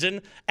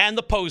season and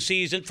the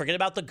postseason. Forget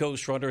about the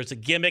Ghost Runner. It's a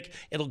gimmick.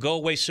 It'll go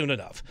away soon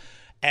enough.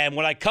 And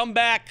when I come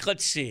back,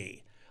 let's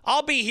see.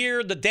 I'll be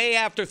here the day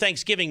after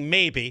Thanksgiving,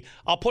 maybe.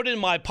 I'll put it in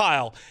my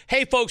pile.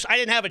 Hey, folks, I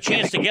didn't have a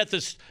chance to get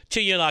this to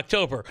you in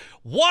October.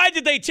 Why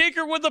did they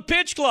tinker with the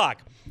pitch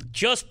clock?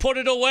 Just put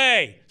it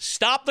away.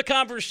 Stop the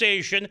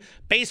conversation.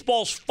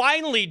 Baseball's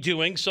finally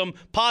doing some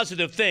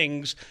positive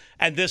things,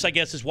 and this, I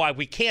guess, is why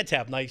we can't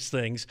have nice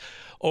things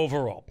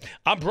overall.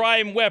 I'm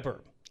Brian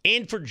Weber.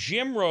 in for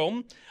Jim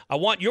Rome. I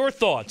want your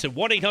thoughts at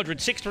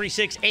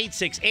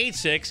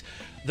 1-800-636-8686.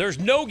 There's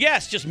no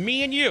guest, just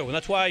me and you. And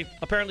that's why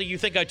apparently you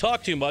think I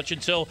talk too much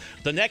until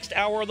the next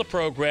hour of the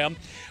program.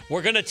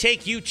 We're going to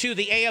take you to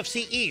the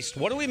AFC East.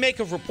 What do we make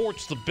of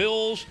reports the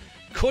Bills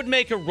could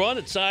make a run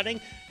at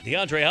signing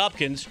DeAndre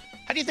Hopkins?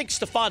 How do you think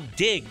Stephon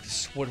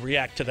Diggs would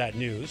react to that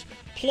news?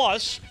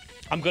 Plus,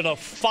 I'm going to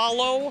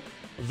follow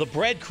the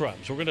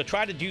breadcrumbs. We're going to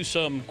try to do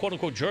some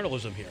quote-unquote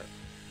journalism here.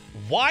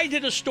 Why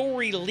did a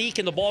story leak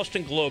in the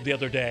Boston Globe the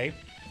other day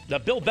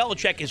that Bill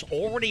Belichick is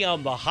already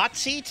on the hot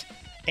seat?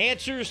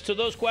 Answers to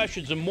those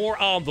questions and more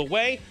on the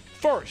way.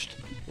 First,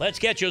 let's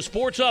get you a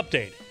sports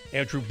update.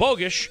 Andrew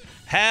Bogish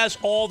has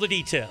all the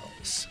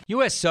details.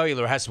 U.S.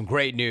 Cellular has some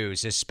great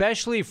news,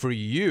 especially for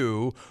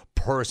you,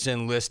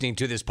 person listening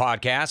to this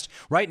podcast.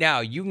 Right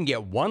now, you can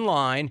get one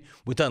line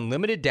with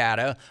unlimited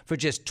data for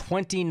just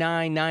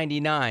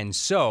 $29.99.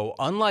 So,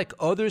 unlike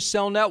other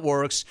cell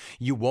networks,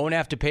 you won't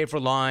have to pay for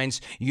lines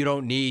you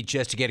don't need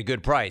just to get a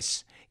good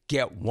price.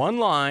 Get one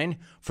line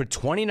for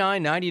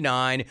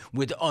 $29.99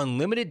 with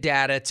unlimited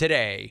data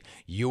today.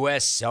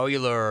 U.S.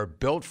 Cellular,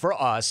 built for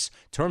us.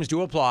 Terms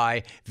do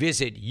apply.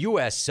 Visit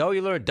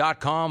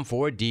uscellular.com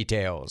for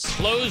details.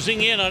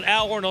 Closing in on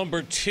hour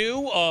number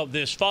 2 of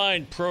this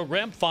fine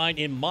program, fine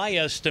in my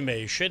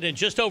estimation. In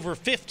just over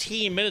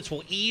 15 minutes,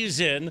 we'll ease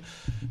in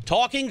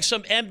talking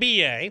some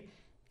NBA.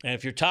 And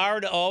if you're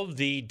tired of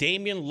the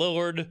Damian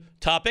Lillard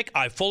topic,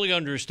 I fully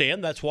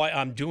understand. That's why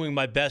I'm doing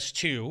my best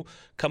to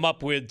come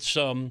up with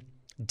some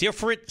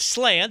different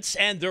slants.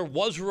 And there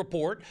was a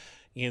report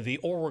in the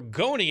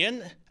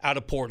Oregonian out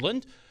of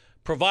Portland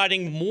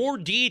providing more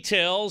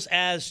details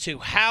as to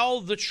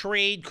how the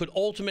trade could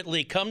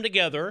ultimately come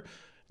together.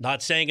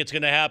 Not saying it's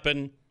going to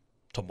happen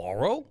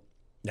tomorrow,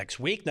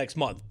 next week, next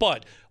month.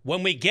 But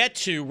when we get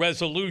to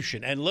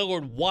resolution and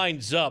Lillard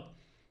winds up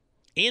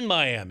in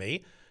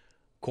Miami,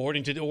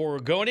 according to the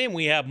Oregonian,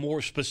 we have more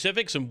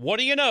specifics. And what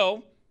do you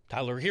know?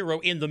 Tyler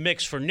Hero in the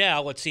mix for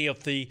now. Let's see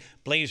if the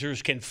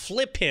Blazers can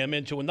flip him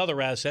into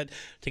another asset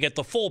to get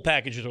the full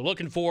package they're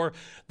looking for.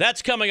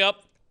 That's coming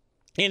up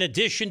in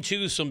addition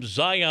to some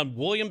Zion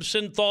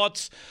Williamson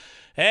thoughts.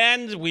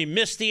 And we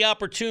missed the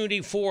opportunity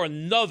for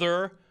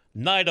another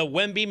night of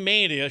Wemby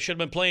Mania. Should have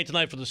been playing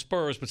tonight for the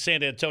Spurs, but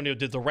San Antonio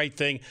did the right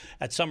thing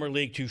at Summer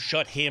League to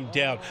shut him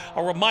down.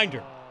 A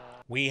reminder,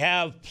 we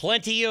have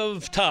plenty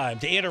of time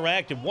to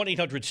interact at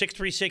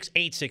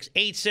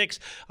 1-800-636-8686.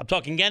 I'm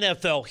talking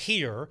NFL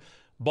here,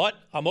 but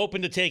I'm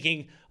open to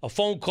taking a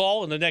phone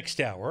call in the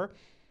next hour.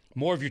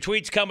 More of your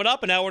tweets coming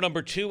up in hour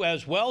number 2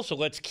 as well, so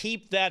let's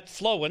keep that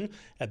flowing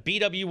at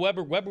BW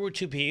Weber, Weber with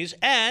 2 Ps.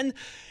 And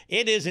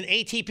it is an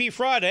ATP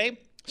Friday.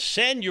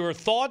 Send your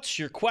thoughts,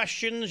 your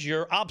questions,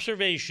 your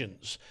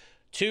observations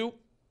to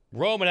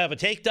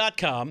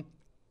RomeandHaveATake.com.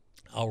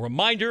 A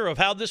reminder of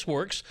how this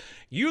works.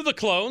 You, the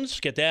clones,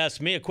 get to ask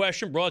me a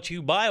question brought to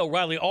you by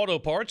O'Reilly Auto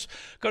Parts.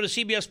 Go to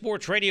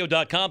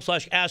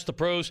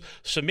cbssportsradio.com/askthepros.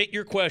 Submit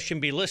your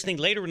question. Be listening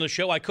later in the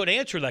show. I could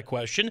answer that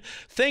question.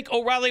 Think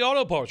O'Reilly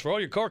Auto Parts for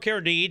all your car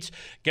care needs.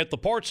 Get the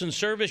parts and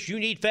service you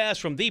need fast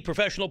from the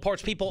professional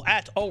parts people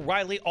at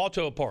O'Reilly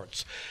Auto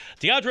Parts.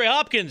 DeAndre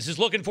Hopkins is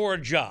looking for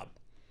a job.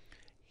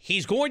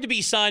 He's going to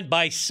be signed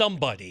by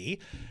somebody,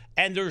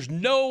 and there's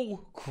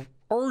no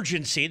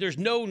urgency. There's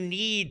no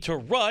need to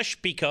rush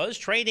because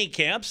training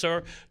camps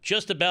are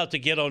just about to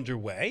get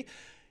underway.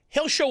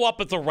 He'll show up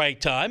at the right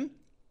time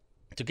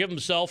to give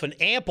himself an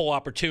ample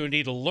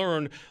opportunity to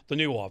learn the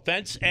new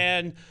offense.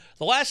 And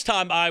the last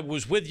time I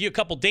was with you a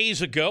couple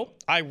days ago,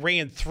 I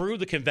ran through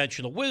the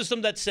conventional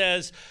wisdom that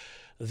says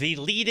the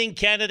leading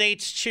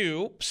candidates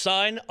to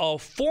sign a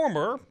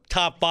former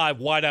top 5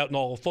 wideout in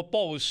all of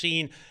football was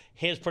seen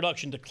his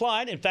production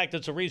decline. In fact,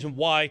 that's the reason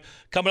why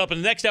coming up in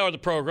the next hour of the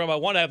program, I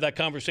want to have that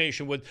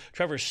conversation with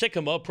Trevor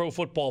Sikkema, Pro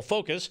Football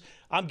Focus.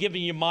 I'm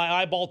giving you my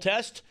eyeball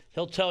test.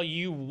 He'll tell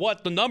you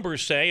what the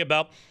numbers say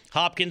about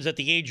Hopkins at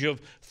the age of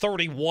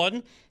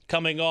 31,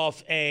 coming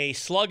off a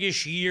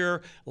sluggish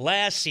year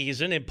last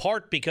season, in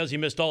part because he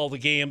missed all the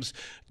games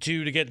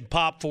due to getting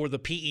popped for the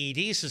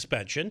PED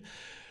suspension.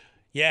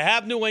 You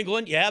have New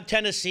England, you have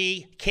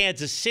Tennessee.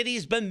 Kansas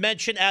City's been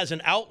mentioned as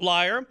an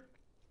outlier.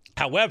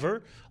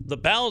 However, the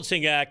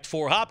balancing act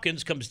for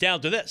Hopkins comes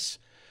down to this.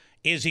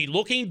 Is he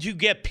looking to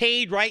get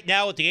paid right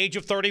now at the age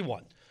of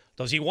 31?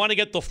 Does he want to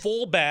get the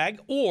full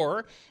bag,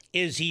 or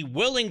is he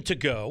willing to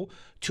go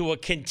to a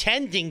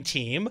contending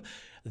team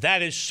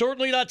that is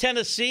certainly not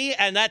Tennessee,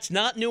 and that's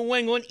not New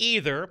England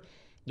either?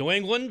 New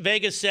England,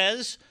 Vegas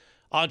says,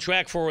 on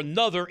track for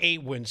another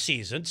 8-win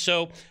season.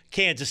 So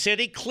Kansas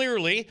City,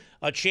 clearly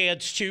a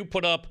chance to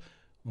put up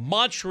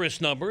monstrous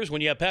numbers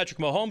when you have Patrick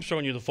Mahomes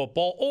throwing you the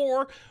football.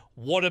 Or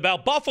what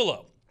about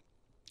Buffalo?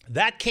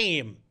 That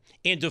came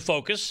into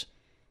focus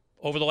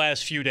over the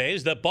last few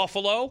days, that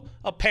Buffalo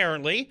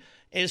apparently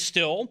is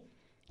still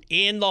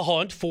in the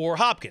hunt for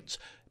Hopkins.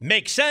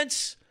 Makes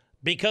sense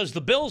because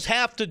the Bills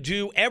have to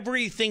do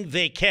everything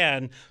they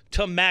can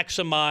to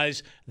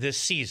maximize this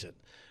season.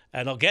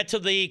 and I'll get to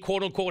the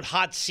quote-unquote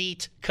hot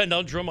seat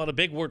conundrum on a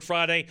Big Word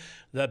Friday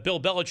that Bill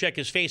Belichick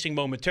is facing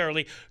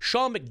momentarily.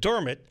 Sean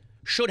McDermott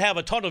should have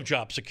a ton of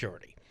job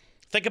security.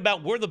 Think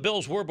about where the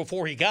Bills were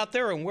before he got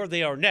there and where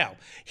they are now.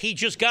 He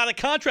just got a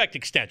contract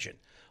extension,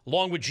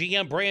 along with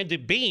GM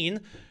Brandon Beane,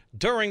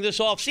 during this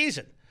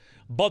offseason.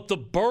 But the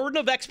burden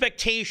of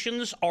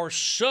expectations are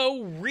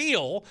so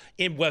real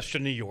in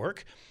Western New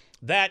York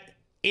that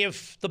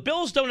if the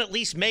Bills don't at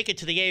least make it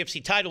to the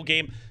AFC title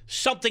game,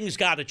 something's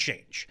got to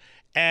change.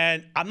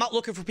 And I'm not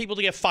looking for people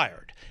to get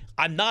fired.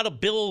 I'm not a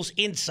Bills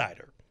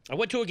insider. I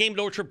went to a game at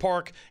Orchard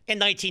Park in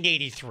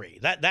 1983.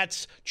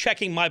 That's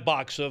checking my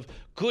box of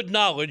good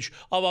knowledge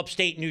of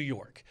upstate New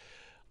York.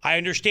 I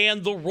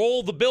understand the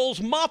role the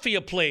Bills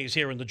Mafia plays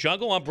here in the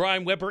jungle. I'm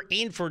Brian Weber,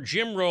 in for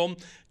Jim Rome.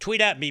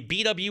 Tweet at me,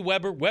 BW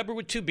Weber, Weber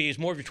with 2 B's.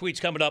 More of your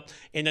tweets coming up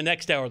in the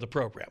next hour of the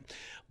program.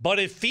 But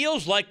it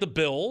feels like the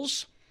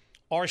Bills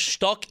are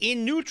stuck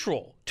in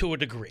neutral to a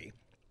degree.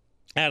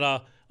 And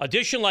an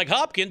addition like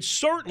Hopkins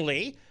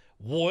certainly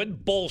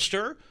would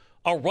bolster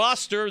a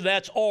roster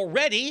that's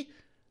already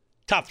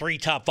top 3,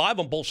 top 5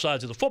 on both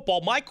sides of the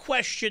football. My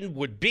question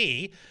would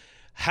be,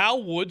 how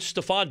would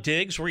Stephon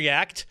Diggs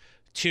react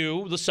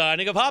to the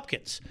signing of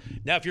Hopkins?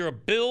 Now, if you're a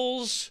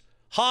Bills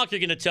honk, you're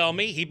going to tell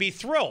me he'd be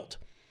thrilled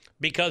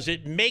because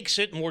it makes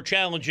it more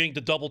challenging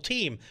to double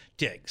team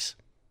Diggs.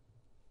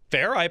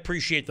 Fair, I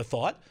appreciate the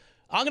thought.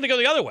 I'm going to go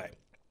the other way.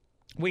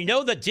 We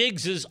know that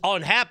Diggs is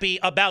unhappy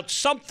about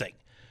something.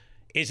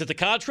 Is it the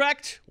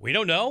contract? We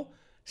don't know.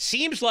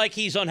 Seems like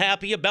he's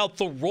unhappy about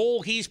the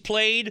role he's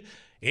played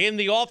in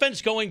the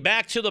offense, going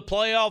back to the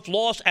playoff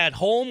loss at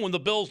home when the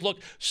Bills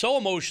looked so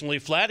emotionally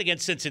flat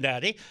against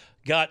Cincinnati,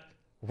 got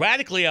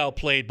radically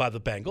outplayed by the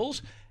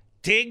Bengals.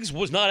 Diggs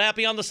was not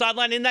happy on the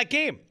sideline in that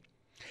game.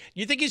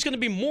 You think he's going to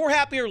be more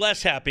happy or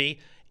less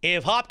happy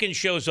if Hopkins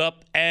shows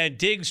up and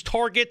Diggs'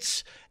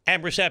 targets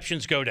and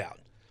receptions go down?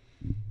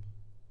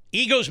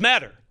 Egos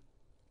matter.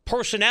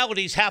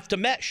 Personalities have to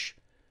mesh.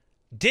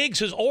 Diggs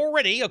has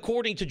already,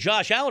 according to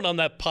Josh Allen on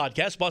that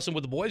podcast, Bussin'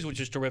 with the Boys, which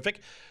is terrific,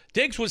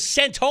 Diggs was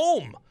sent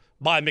home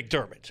by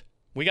McDermott.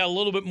 We got a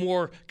little bit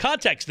more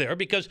context there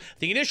because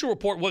the initial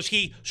report was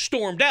he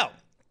stormed out.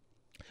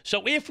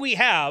 So if we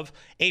have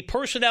a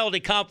personality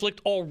conflict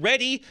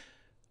already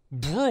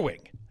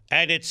brewing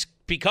and it's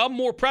become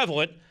more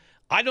prevalent,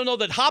 I don't know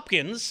that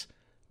Hopkins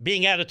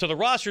being added to the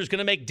roster is going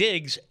to make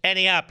Diggs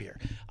any happier.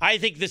 I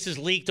think this is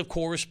leaked, of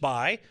course,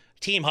 by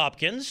Team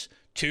Hopkins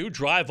to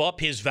drive up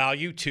his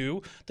value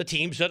to the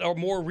teams that are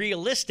more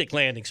realistic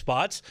landing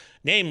spots,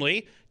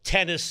 namely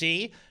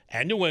Tennessee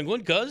and New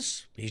England,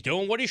 because he's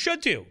doing what he should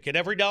do. Get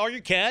every dollar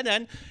you can,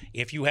 and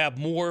if you have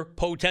more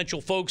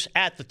potential folks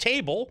at the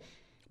table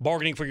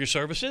bargaining for your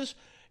services,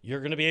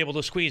 you're going to be able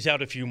to squeeze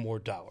out a few more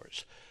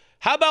dollars.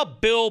 How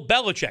about Bill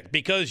Belichick?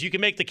 Because you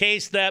can make the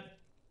case that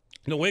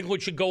New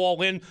England should go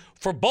all in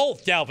for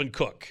both Dalvin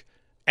Cook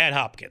and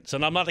Hopkins.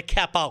 And I'm not a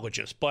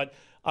capologist, but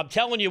I'm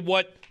telling you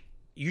what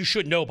you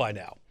should know by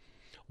now.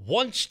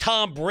 Once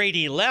Tom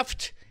Brady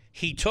left,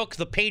 he took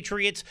the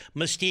Patriots'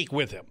 mystique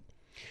with him.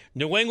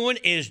 New England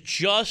is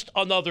just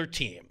another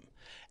team.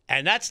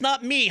 And that's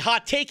not me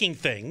hot-taking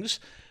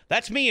things.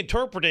 That's me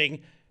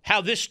interpreting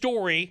how this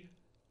story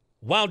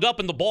wound up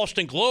in the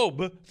Boston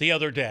Globe the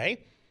other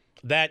day,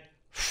 that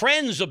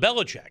friends of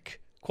Belichick,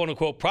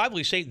 quote-unquote,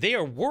 privately say they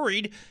are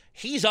worried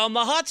he's on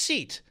the hot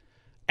seat.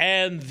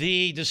 And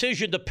the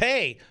decision to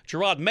pay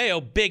Gerard Mayo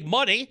big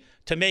money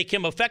to make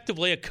him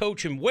effectively a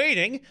coach in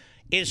waiting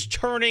is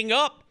turning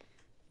up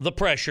the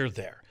pressure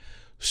there.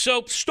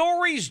 So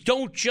stories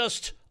don't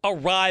just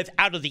arrive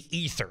out of the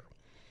ether.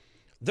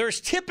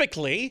 There's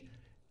typically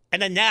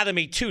an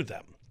anatomy to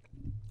them.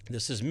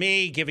 This is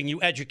me giving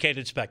you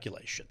educated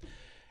speculation.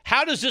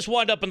 How does this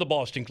wind up in the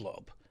Boston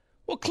Globe?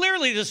 Well,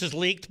 clearly this is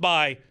leaked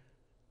by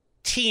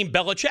Team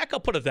Belichick, I'll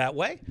put it that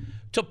way,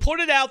 to put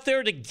it out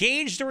there to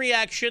gauge the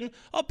reaction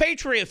of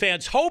Patriot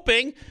fans,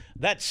 hoping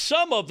that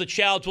some of the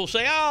Childs will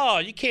say, oh,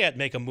 you can't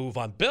make a move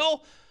on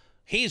Bill.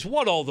 He's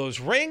won all those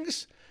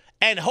rings.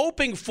 And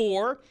hoping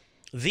for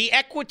the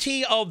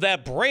equity of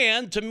that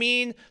brand to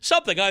mean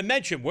something. I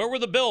mentioned, where were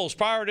the Bills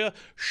prior to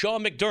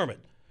Sean McDermott?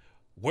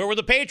 Where were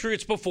the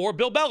Patriots before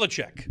Bill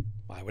Belichick?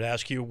 I would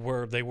ask you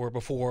where they were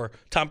before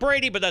Tom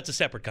Brady, but that's a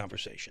separate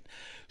conversation.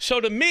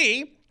 So to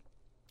me,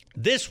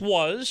 this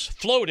was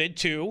floated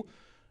to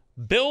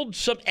build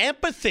some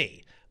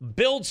empathy,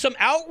 build some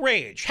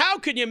outrage. How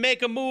can you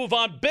make a move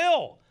on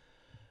Bill?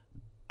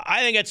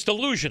 I think it's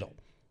delusional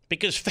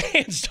because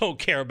fans don't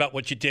care about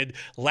what you did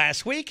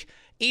last week,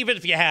 even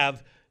if you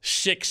have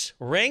 6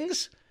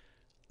 rings.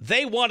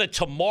 They want it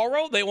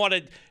tomorrow, they want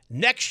it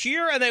next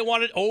year, and they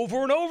want it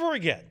over and over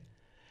again.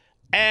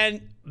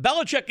 And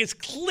Belichick is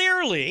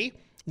clearly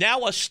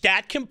now a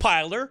stat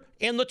compiler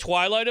in the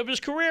twilight of his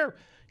career.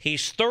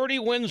 He's 30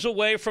 wins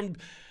away from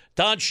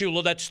Don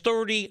Shula. That's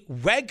 30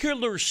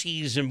 regular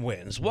season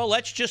wins. Well,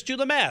 let's just do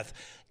the math.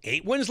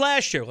 8 wins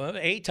last year.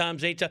 8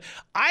 times 8 times.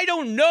 I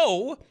don't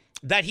know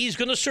that he's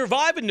going to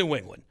survive in New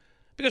England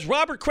because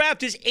Robert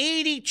Kraft is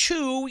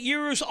 82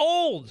 years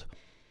old.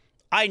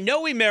 I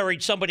know he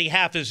married somebody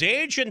half his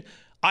age, and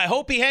I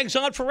hope he hangs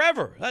on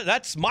forever.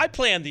 That's my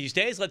plan these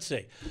days. Let's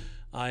see.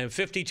 I am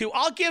 52.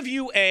 I'll give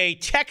you a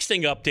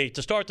texting update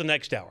to start the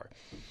next hour.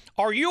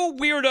 Are you a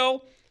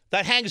weirdo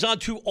that hangs on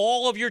to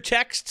all of your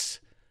texts?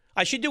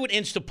 I should do an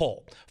Insta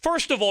poll.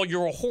 First of all,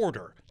 you're a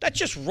hoarder. That's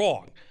just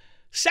wrong.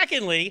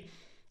 Secondly,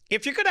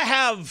 if you're going to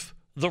have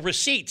the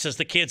receipts, as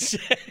the kids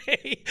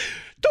say,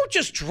 don't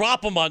just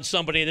drop them on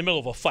somebody in the middle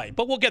of a fight.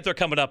 But we'll get there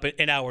coming up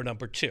in hour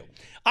number 2.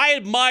 I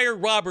admire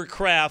Robert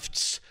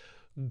Kraft's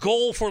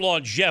goal for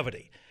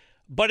longevity.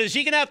 But is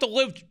he going to have to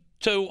live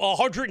to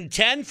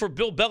 110 for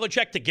Bill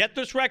Belichick to get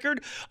this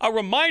record? A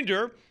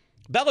reminder,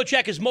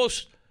 Belichick is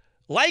most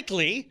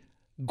likely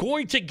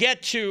going to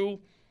get to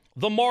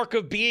the mark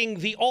of being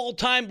the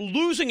all-time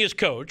losingest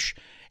coach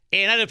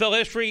in NFL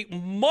history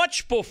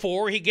much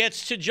before he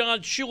gets to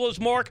John Shula's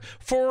mark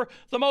for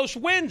the most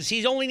wins.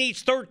 He only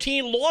needs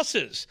 13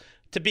 losses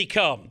to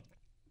become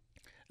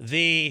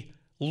the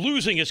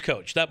losingest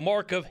coach, that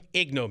mark of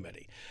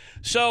ignominy.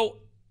 So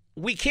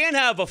we can't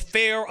have a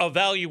fair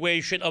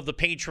evaluation of the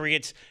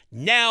Patriots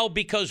now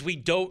because we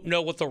don't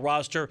know what the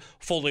roster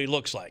fully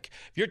looks like.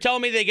 If you're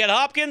telling me they get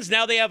Hopkins,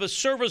 now they have a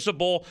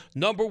serviceable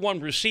number 1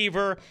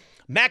 receiver.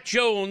 Mac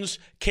Jones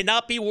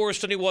cannot be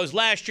worse than he was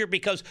last year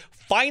because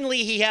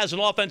finally he has an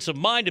offensive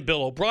mind to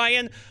Bill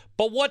O'Brien.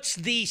 But what's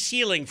the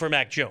ceiling for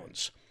Mac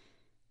Jones?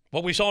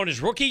 What we saw in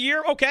his rookie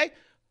year? Okay.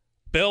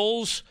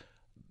 Bills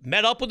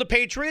met up with the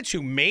Patriots,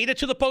 who made it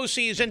to the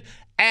postseason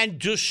and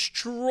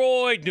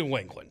destroyed New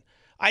England.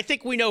 I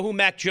think we know who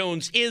Mac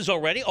Jones is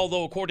already,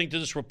 although according to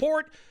this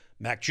report,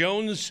 Mac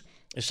Jones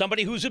is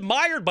somebody who's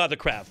admired by the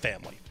Kraft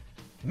family.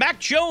 Mac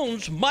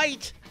Jones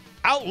might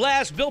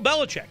outlast Bill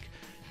Belichick.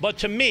 But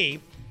to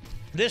me,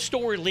 this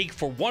story leaked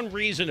for one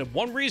reason and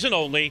one reason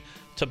only,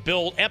 to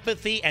build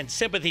empathy and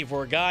sympathy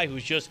for a guy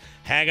who's just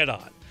hanging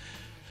on.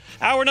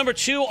 Hour number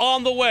 2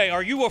 on the way.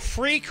 Are you a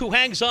freak who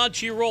hangs on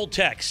to your old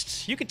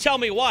texts? You can tell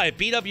me why at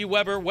BW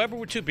Weber, Weber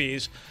with 2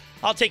 B's.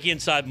 I'll take you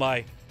inside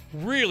my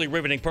really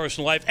riveting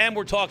personal life. And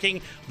we're talking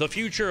the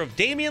future of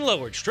Damian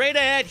Lillard straight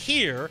ahead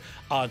here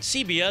on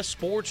CBS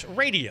Sports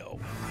Radio.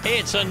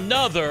 It's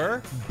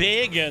another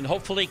big and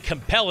hopefully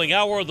compelling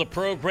hour of the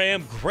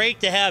program. Great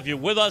to have you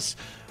with us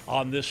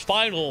on this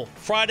final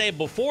Friday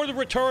before the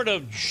return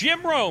of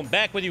Jim Rome.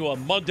 Back with you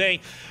on Monday,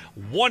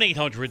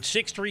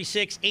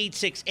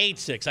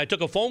 1-800-636-8686. I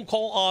took a phone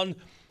call on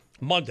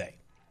Monday.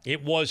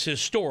 It was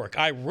historic.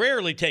 I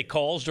rarely take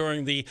calls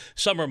during the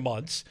summer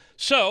months.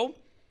 So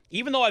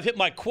even though I've hit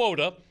my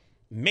quota,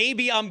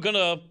 maybe I'm going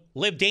to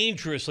live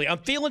dangerously. I'm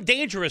feeling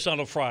dangerous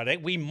on a Friday.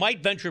 We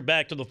might venture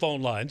back to the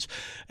phone lines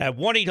at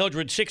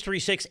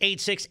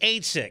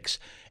 1-800-636-8686.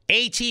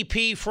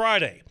 ATP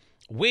Friday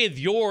with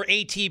your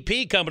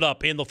ATP coming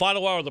up in the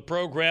final hour of the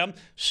program.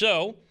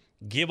 So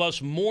give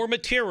us more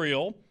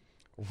material.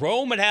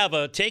 Rome at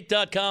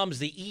HaveATake.com is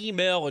the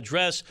email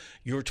address.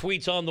 Your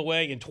tweets on the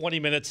way in 20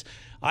 minutes.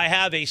 I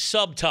have a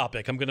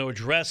subtopic I'm going to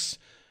address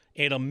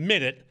in a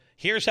minute.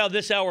 Here's how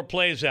this hour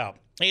plays out.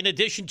 In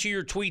addition to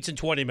your tweets in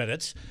 20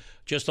 minutes,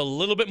 just a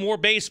little bit more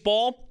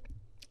baseball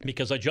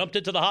because I jumped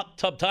into the Hot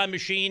Tub Time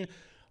Machine,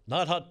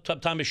 not Hot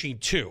Tub Time Machine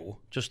 2,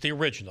 just the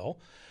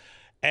original.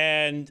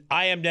 And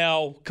I am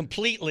now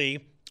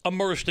completely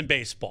immersed in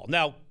baseball.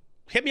 Now,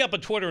 hit me up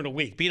on Twitter in a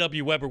week,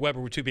 BW Weber, Weber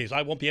with 2 B's.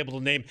 I won't be able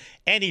to name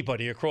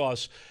anybody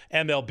across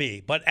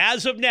MLB. But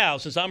as of now,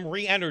 since I'm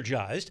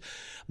re-energized,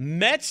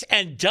 Mets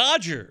and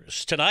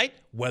Dodgers tonight,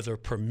 weather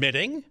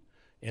permitting,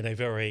 in a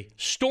very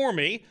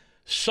stormy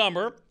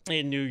summer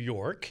in New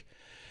York.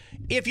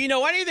 If you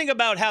know anything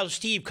about how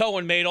Steve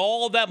Cohen made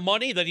all of that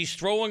money that he's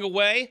throwing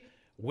away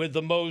with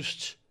the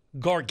most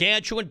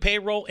gargantuan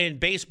payroll in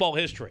baseball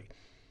history,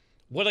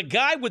 would a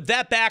guy with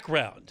that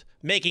background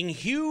making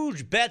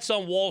huge bets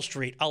on Wall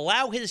Street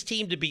allow his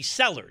team to be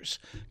sellers?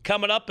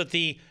 Coming up at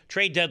the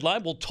trade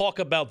deadline, we'll talk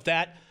about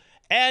that.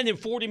 And in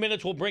 40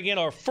 minutes, we'll bring in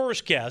our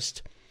first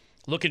guest.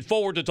 Looking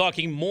forward to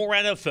talking more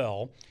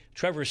NFL.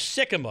 Trevor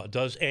Sikkema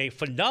does a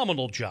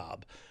phenomenal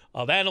job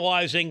of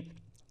analyzing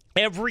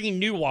every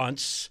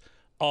nuance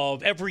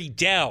of every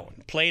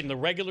down played in the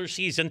regular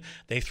season.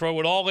 They throw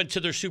it all into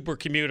their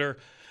supercomputer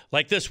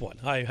like this one.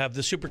 I have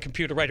the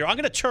supercomputer right here. I'm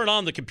going to turn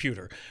on the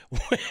computer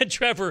when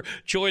Trevor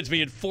joins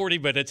me in 40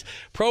 minutes.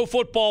 Pro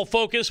Football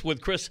Focus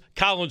with Chris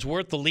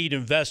Collinsworth, the lead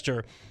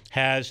investor,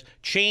 has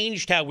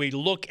changed how we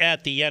look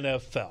at the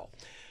NFL.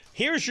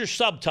 Here's your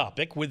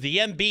subtopic, with the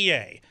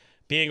NBA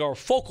being our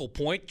focal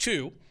point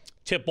to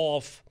tip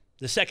off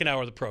the second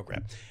hour of the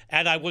program.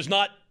 And I was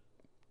not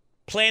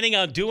planning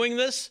on doing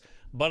this,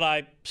 but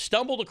I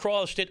stumbled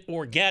across it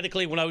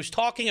organically when I was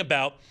talking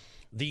about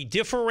the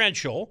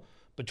differential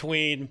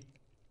between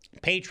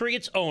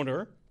Patriots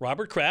owner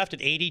Robert Kraft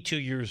at 82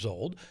 years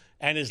old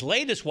and his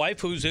latest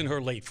wife, who's in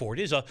her late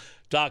 40s, a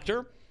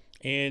doctor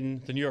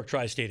in the New York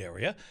tri-state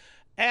area.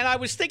 And I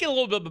was thinking a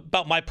little bit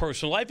about my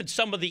personal life and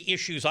some of the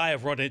issues I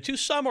have run into.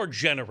 Some are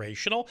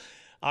generational.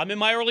 I'm in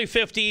my early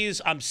 50s.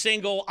 I'm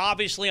single.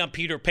 Obviously, I'm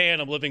Peter Pan.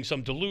 I'm living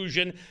some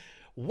delusion.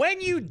 When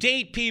you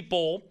date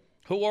people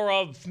who are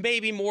of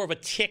maybe more of a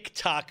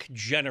TikTok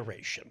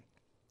generation.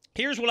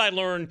 Here's what I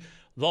learned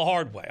the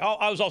hard way.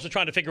 I was also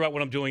trying to figure out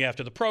what I'm doing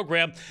after the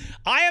program.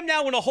 I am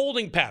now in a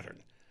holding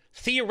pattern.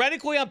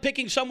 Theoretically, I'm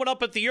picking someone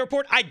up at the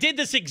airport. I did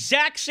this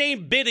exact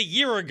same bit a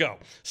year ago.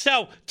 That's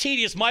how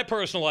tedious my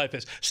personal life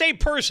is. Same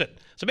person.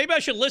 So maybe I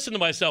should listen to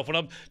myself when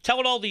I'm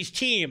telling all these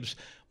teams,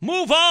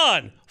 move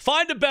on,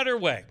 find a better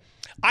way.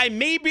 I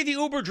may be the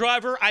Uber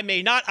driver. I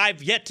may not.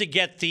 I've yet to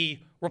get the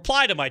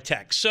reply to my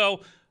text. So,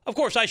 of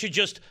course, I should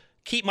just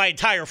keep my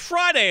entire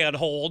Friday on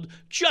hold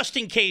just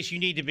in case you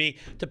need me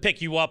to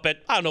pick you up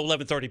at,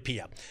 11:30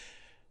 p.m.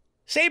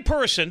 Same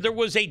person. There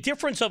was a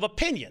difference of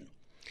opinion.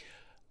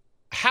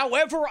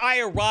 However I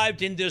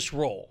arrived in this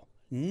role,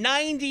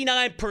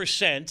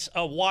 99%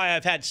 of why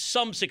I've had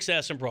some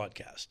success in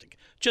broadcasting,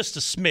 just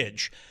a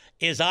smidge,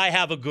 is I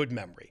have a good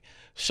memory.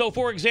 So,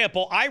 for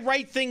example, I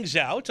write things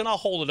out, and I'll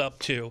hold it up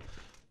to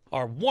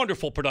our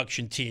wonderful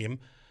production team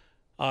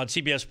on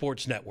CBS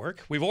Sports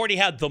Network. We've already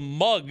had the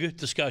mug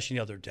discussion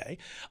the other day.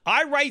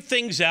 I write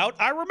things out.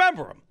 I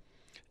remember them.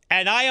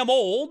 And I am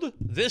old.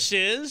 This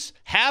is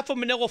half a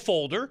manila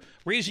folder.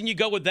 Reason you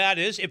go with that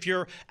is if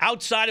you're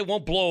outside, it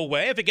won't blow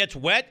away. If it gets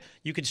wet,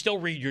 you can still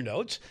read your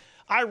notes.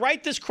 I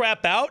write this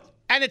crap out,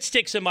 and it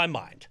sticks in my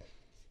mind.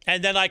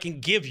 And then I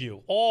can give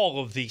you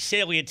all of the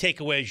salient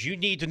takeaways you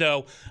need to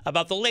know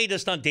about the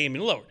latest on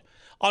Damian Lillard.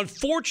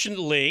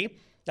 Unfortunately,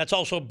 that's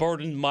also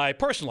burdened my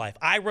personal life.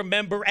 I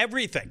remember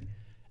everything,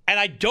 and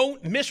I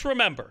don't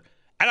misremember.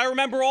 And I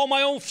remember all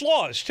my own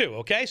flaws, too,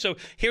 okay? So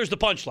here's the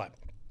punchline.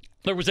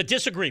 There was a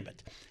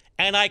disagreement,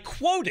 and I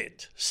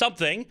quoted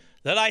something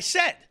that I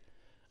said.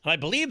 And I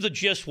believe the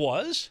gist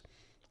was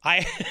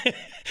I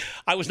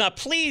was not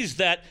pleased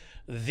that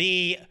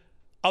the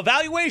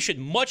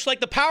evaluation, much like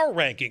the power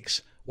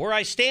rankings, where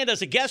I stand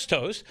as a guest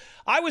host,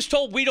 I was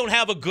told we don't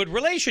have a good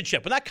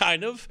relationship. And that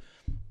kind of,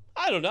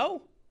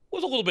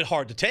 was a little bit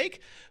hard to take.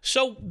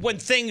 So when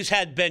things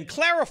had been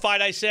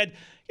clarified, I said,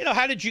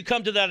 how did you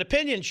come to that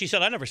opinion? She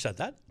said, I never said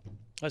that.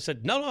 I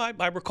said, no,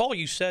 I recall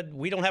you said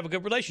we don't have a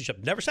good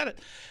relationship. Never said it.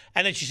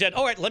 And then she said,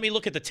 all right, let me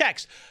look at the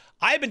text.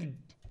 I've been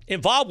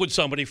involved with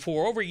somebody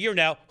for over a year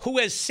now who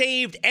has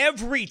saved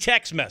every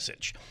text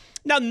message.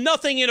 Now,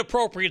 nothing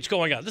inappropriate is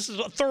going on. This is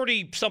a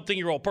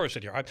 30-something-year-old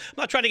person here. I'm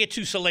not trying to get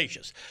too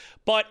salacious.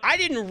 But I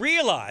didn't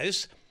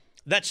realize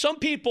that some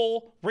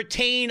people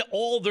retain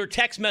all their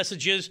text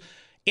messages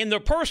in their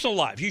personal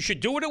life. You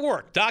should do it at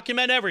work.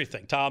 Document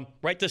everything. Tom,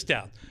 write this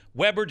down.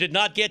 Weber did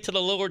not get to the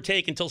Lillard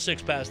take until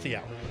 6 past the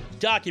hour.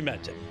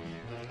 Document it.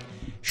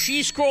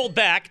 She scrolled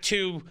back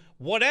to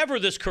whatever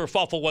this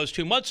kerfuffle was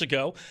 2 months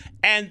ago,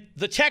 and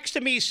the text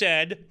to me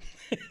said,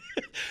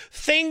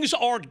 things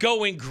aren't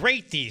going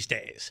great these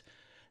days.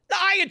 Now,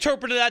 I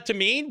interpreted that to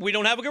mean we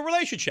don't have a good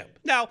relationship.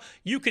 Now,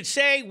 you could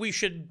say we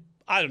should,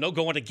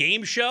 go on a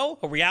game show,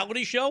 a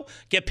reality show,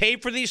 get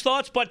paid for these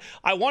thoughts, but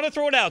I want to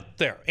throw it out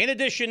there. In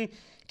addition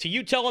to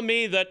you telling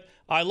me that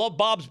I love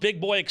Bob's Big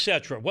Boy,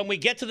 etc., when we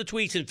get to the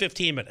tweets in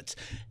 15 minutes,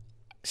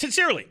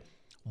 sincerely,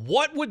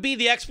 what would be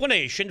the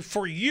explanation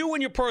for you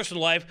in your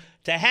personal life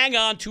to hang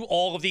on to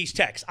all of these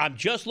texts? I'm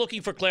just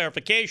looking for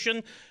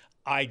clarification.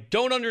 I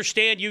don't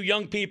understand you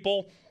young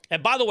people.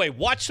 And by the way,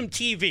 watch some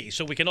TV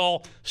so we can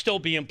all still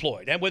be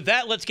employed. And with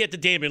that, let's get to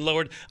Damian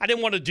Lillard. I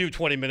didn't want to do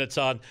 20 minutes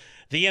on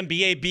the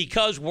NBA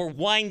because we're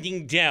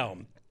winding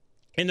down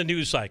in the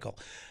news cycle.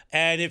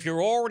 And if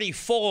you're already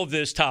full of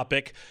this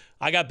topic,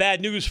 I got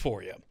bad news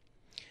for you.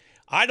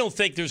 I don't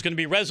think there's going to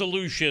be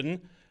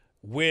resolution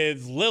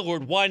with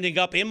Lillard winding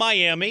up in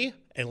Miami,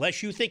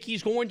 unless you think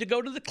he's going to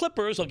go to the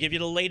Clippers. I'll give you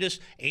the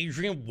latest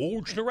Adrian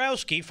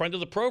Wojnarowski, friend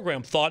of the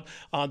program, thought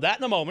on that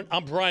in a moment.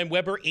 I'm Brian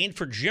Weber, in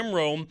for Jim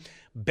Rome,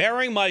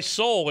 bearing my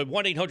soul at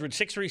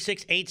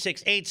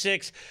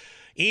 1-800-636-8686.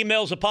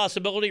 Email's a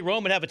possibility,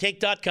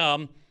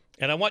 rome@haveatake.com.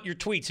 And I want your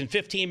tweets in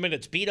 15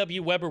 minutes. BW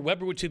Weber,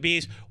 Weber with 2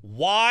 B's.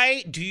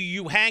 Why do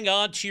you hang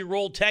on to your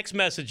old text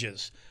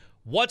messages?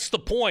 What's the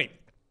point?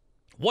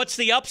 What's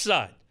the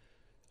upside?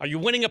 Are you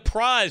winning a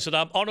prize that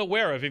I'm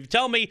unaware of? If you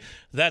tell me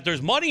that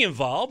there's money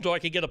involved or I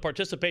could get a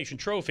participation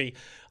trophy,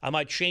 I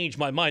might change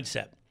my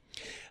mindset.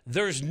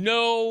 There's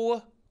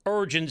no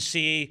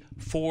urgency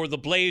for the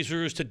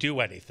Blazers to do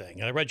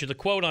anything. And I read you the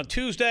quote on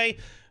Tuesday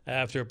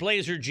after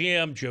Blazer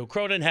GM Joe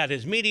Cronin had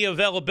his media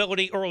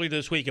availability early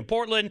this week in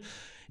Portland.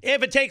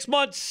 If it takes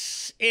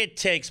months, it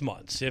takes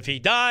months. If he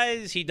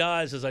dies, he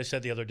dies, as I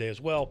said the other day as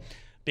well,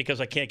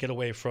 because I can't get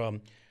away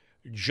from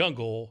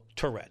jungle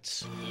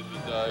Tourette's.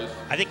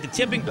 I think the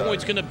tipping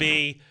point's going to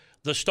be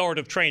the start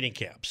of training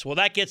camps. Well,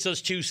 that gets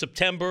us to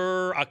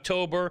September,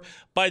 October.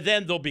 By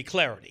then, there'll be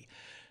clarity.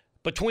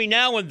 Between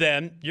now and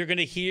then, you're going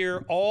to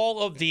hear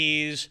all of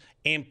these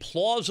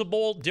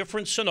implausible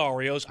different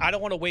scenarios. I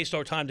don't want to waste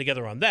our time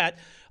together on that.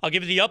 I'll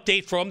give you the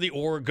update from the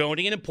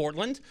Oregonian in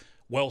Portland.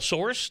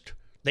 Well-sourced.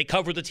 They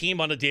cover the team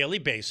on a daily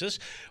basis.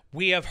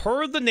 We have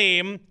heard the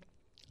name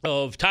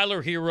of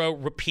Tyler Hero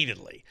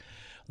repeatedly.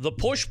 The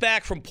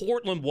pushback from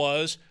Portland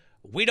was,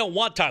 we don't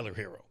want Tyler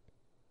Hero.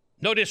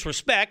 No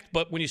disrespect,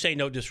 but when you say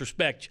no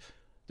disrespect,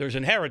 There's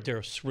inherent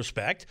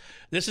disrespect.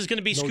 This is going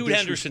to be Scoot disrespect.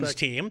 Henderson's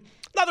team.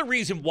 Another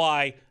reason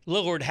why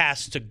Lillard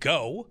has to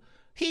go.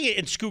 He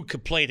and Scoot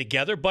could play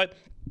together, but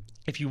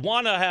if you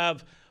want to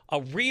have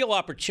a real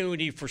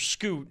opportunity for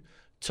Scoot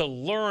to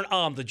learn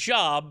on the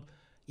job,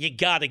 you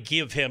got to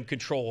give him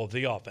control of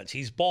the offense.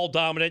 He's ball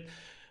dominant.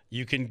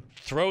 You can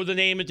throw the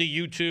name into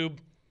YouTube.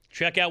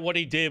 Check out what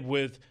he did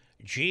with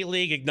G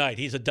League Ignite.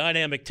 He's a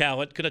dynamic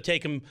talent. Going to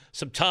take him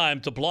some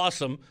time to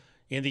blossom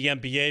in the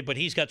NBA, but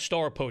he's got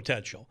star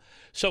potential.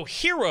 So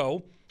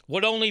Hero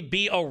would only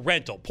be a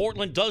rental.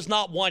 Portland does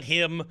not want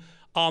him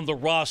on the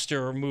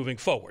roster moving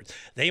forward.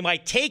 They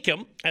might take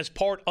him as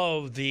part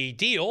of the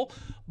deal,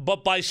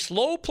 but by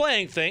slow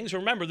playing things,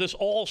 remember this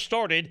all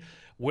started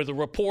with a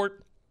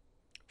report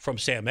from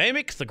Sam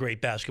Amick, the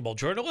great basketball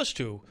journalist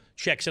who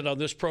checks in on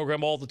this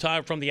program all the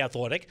time from The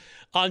Athletic,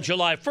 on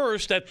July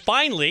 1st, that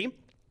finally,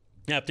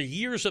 after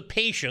years of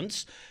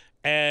patience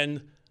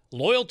and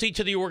loyalty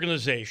to the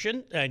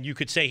organization, and you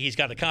could say he's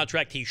got a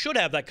contract, he should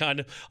have that kind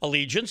of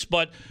allegiance,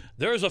 but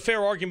there's a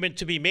fair argument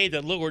to be made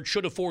that Lillard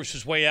should have forced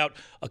his way out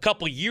a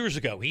couple of years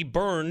ago. He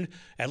burned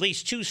at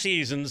least 2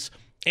 seasons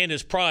in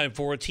his prime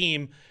for a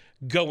team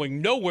going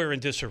nowhere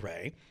in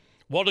disarray.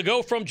 Well, to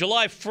go from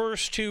July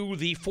 1st to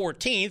the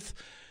 14th,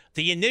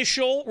 the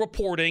initial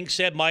reporting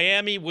said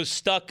Miami was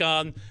stuck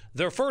on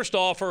their first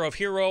offer of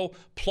Hero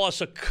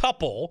plus a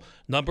couple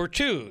number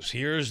 2s.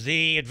 Here's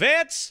the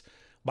advance.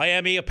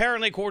 Miami,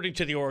 apparently, according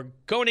to the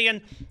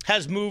Oregonian,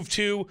 has moved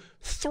to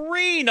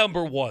 3 number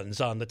 1s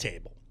on the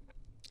table.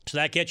 So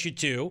that gets you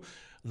to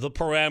the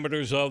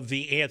parameters of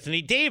the Anthony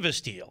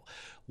Davis deal.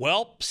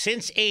 Well,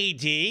 since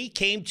AD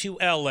came to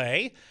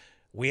L.A.,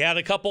 we had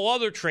a couple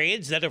other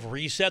trades that have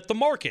reset the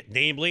market,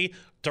 namely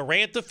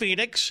Durant to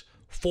Phoenix,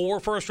 4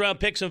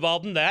 first-round picks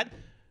involved in that.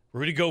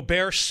 Rudy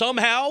Gobert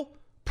somehow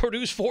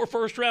produced 4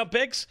 first-round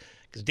picks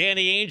because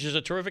Danny Ainge is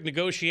a terrific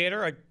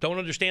negotiator. I don't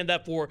understand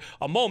that for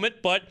a moment,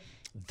 but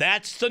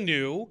that's the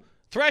new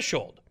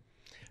threshold.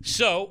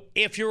 So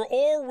if you're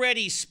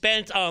already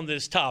spent on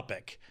this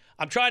topic,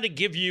 I'm trying to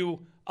give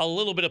you a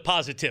little bit of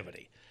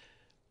positivity.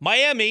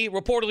 Miami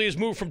reportedly has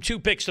moved from 2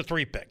 picks to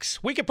 3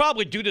 picks. We could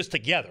probably do this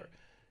together.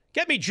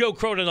 Get me Joe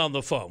Cronin on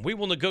the phone. We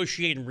will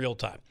negotiate in real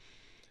time.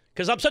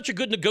 Because I'm such a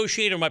good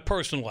negotiator in my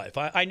personal life.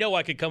 I know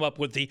I could come up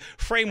with the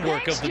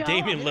framework of the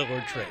Damian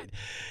Lillard trade.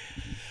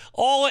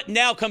 All it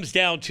now comes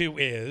down to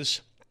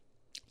is,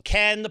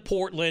 can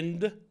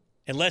Portland,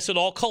 unless it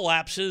all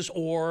collapses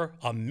or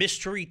a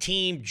mystery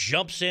team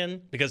jumps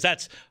in, because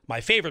that's my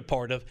favorite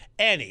part of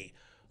any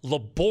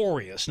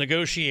laborious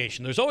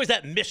negotiation. There's always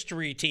that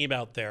mystery team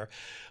out there.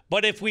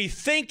 But if we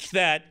think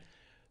that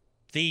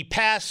the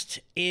past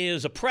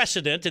is a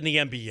precedent in the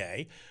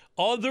NBA,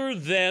 other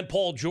than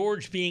Paul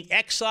George being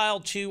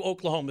exiled to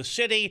Oklahoma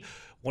City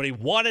when he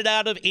wanted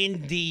out of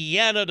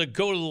Indiana to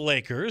go to the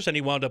Lakers, and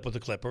he wound up with the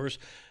Clippers,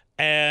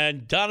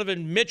 and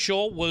Donovan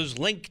Mitchell was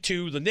linked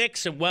to the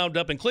Knicks and wound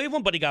up in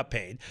Cleveland, but he got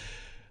paid.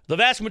 The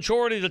vast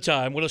majority of the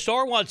time, when a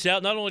star wants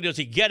out, not only does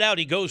he get out,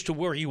 he goes to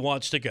where he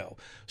wants to go.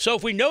 So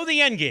if we know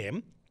the end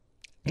game,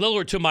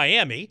 Lillard to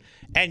Miami,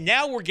 and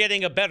now we're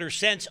getting a better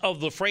sense of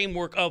the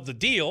framework of the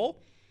deal,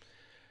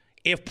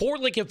 if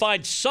Portland can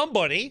find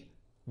somebody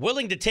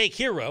willing to take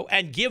Hero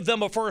and give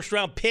them a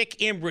first-round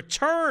pick in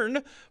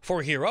return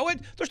for Hero,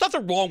 and there's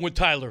nothing wrong with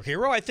Tyler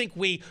Hero. I think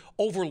we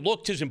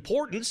overlooked his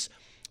importance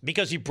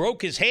because he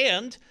broke his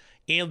hand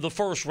in the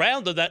first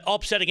round of that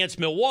upset against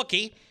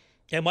Milwaukee,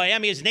 and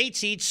Miami, as an 8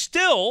 seed,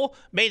 still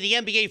made the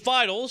NBA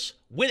Finals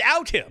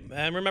without him.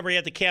 And remember, he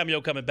had the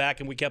cameo coming back,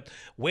 and we kept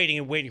waiting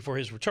and waiting for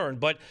his return.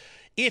 But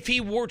if he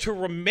were to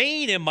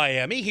remain in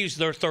Miami, he's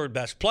their 3rd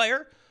best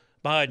player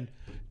behind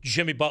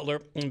Jimmy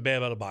Butler and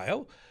Bam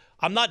Adebayo.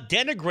 I'm not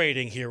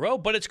denigrating Hero,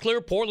 but it's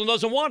clear Portland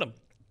doesn't want him.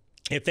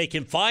 If they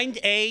can find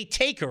a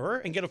taker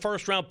and get a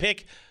first-round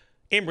pick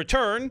in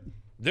return,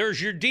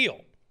 there's your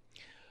deal.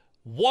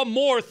 One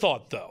more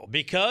thought, though,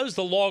 because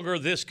the longer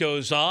this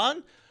goes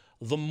on,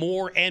 the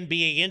more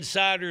NBA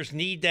insiders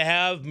need to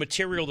have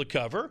material to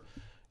cover.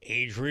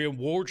 Adrian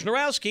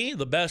Wojnarowski,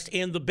 the best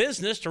in the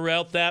business,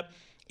 throughout that,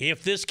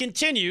 if this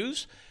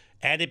continues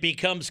and it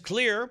becomes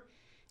clear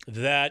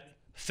that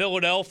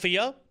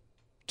Philadelphia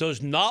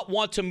does not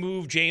want to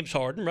move James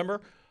Harden. Remember,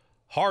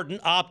 Harden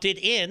opted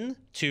in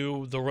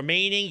to the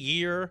remaining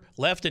year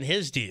left in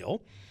his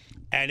deal.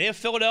 And if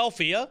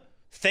Philadelphia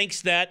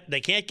thinks that they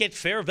can't get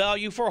fair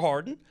value for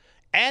Harden,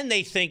 and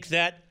they think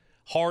that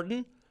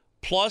Harden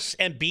plus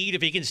Embiid,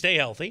 if he can stay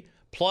healthy,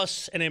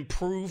 plus an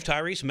improved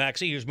Tyrese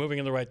Maxey, who's moving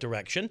in the right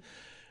direction,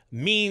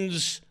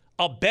 means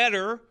a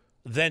better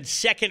than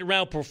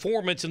second-round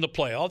performance in the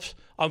playoffs.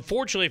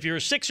 Unfortunately, if you're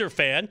a Sixer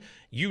fan,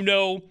 you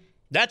know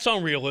that's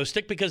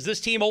unrealistic because this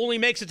team only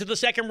makes it to the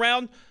second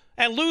round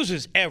and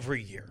loses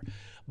every year.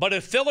 But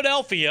if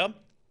Philadelphia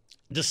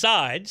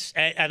decides,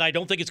 and I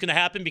don't think it's going to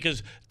happen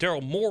because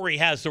Daryl Morey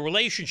has the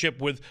relationship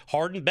with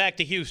Harden back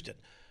to Houston,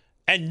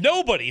 and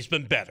nobody's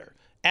been better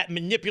at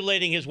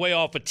manipulating his way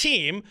off a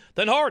team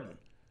than Harden.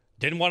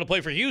 Didn't want to play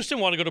for Houston,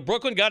 want to go to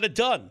Brooklyn, got it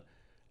done.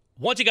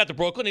 Once he got to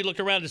Brooklyn, he looked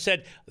around and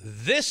said,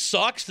 this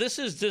sucks. This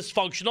is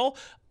dysfunctional.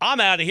 I'm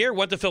out of here.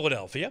 Went to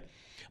Philadelphia.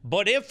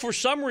 But if for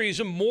some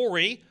reason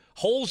Morey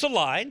holds the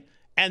line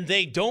and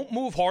they don't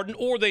move Harden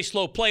or they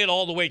slow play it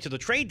all the way to the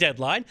trade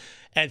deadline,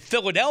 and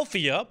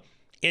Philadelphia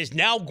is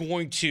now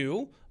going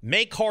to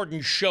make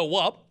Harden show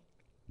up,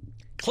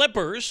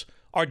 Clippers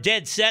are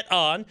dead set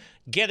on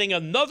getting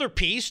another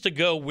piece to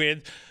go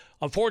with,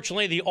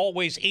 unfortunately, the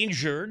always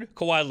injured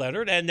Kawhi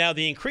Leonard and now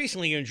the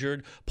increasingly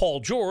injured Paul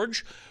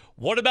George.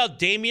 What about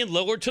Damian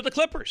Lillard to the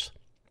Clippers?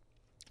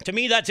 To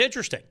me, that's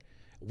interesting.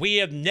 We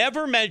have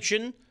never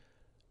mentioned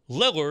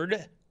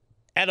Lillard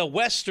at a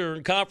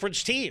Western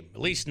Conference team,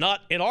 at least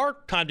not in our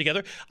time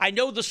together. I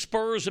know the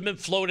Spurs have been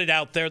floated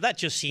out there. That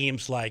just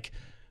seems like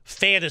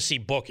fantasy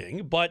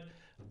booking. But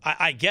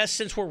I guess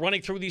since we're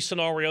running through these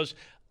scenarios,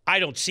 I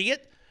don't see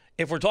it.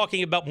 If we're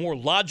talking about more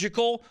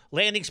logical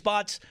landing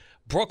spots,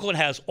 Brooklyn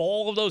has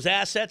all of those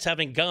assets,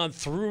 having gone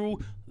through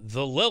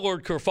the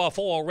Lillard kerfuffle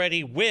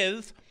already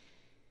with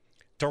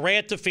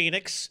Durant to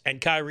Phoenix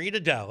and Kyrie to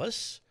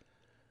Dallas.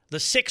 The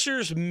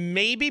Sixers,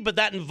 maybe, but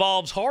that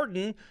involves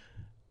Harden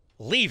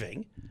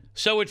leaving.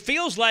 So it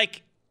feels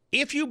like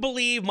if you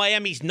believe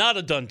Miami's not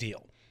a done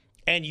deal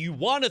and you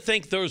want to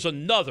think there's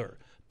another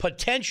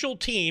potential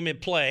team in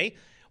play,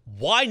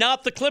 why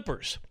not the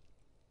Clippers?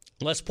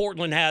 Unless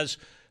Portland has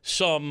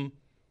some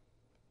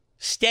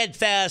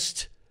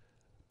steadfast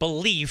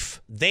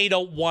belief they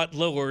don't want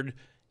Lillard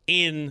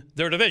in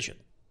their division.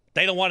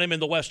 They don't want him in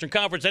the Western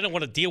Conference. They don't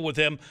want to deal with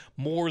him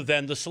more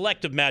than the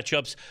selective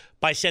matchups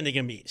by sending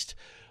him east.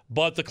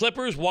 But the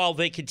Clippers, while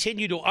they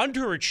continue to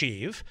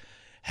underachieve,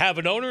 have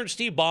an owner in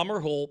Steve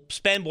Ballmer who'll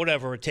spend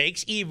whatever it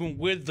takes, even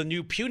with the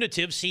new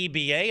punitive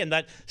CBA and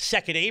that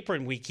second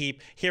apron we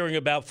keep hearing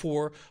about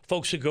for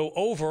folks who go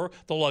over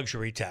the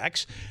luxury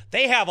tax.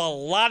 They have a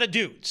lot of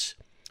dudes.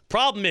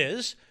 Problem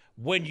is,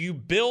 when you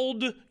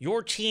build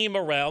your team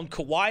around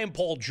Kawhi and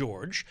Paul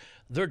George,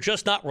 they're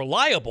just not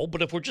reliable.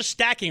 But if we're just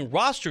stacking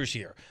rosters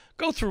here,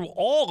 go through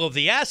all of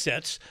the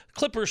assets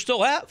Clippers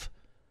still have.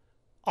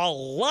 A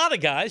lot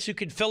of guys who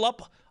can fill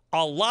up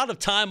a lot of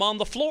time on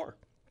the floor.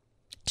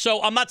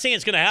 So I'm not saying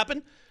it's going to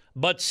happen,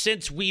 but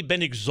since we've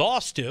been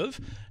exhaustive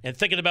and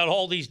thinking about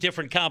all these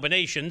different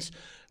combinations,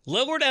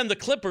 Lillard and the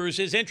Clippers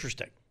is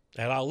interesting.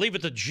 And I'll leave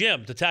it to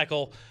Jim to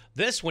tackle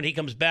this when he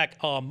comes back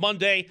on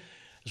Monday.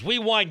 As we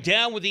wind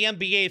down with the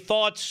NBA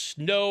thoughts,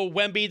 no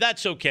Wemby,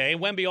 that's okay.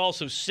 Wemby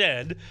also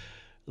said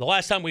the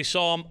last time we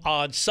saw him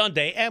on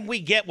Sunday, and we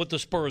get what the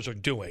Spurs are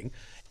doing,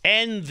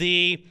 and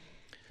the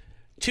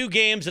 2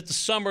 games at the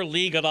Summer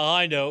League on a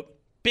high note,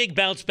 big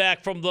bounce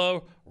back from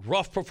the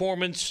rough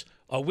performance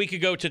a week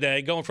ago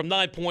today, going from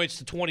 9 points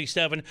to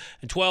 27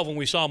 and 12 when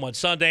we saw him on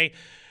Sunday.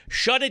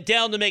 Shut it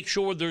down to make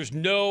sure there's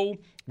no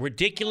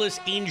ridiculous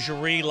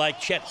injury like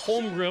Chet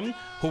Holmgren,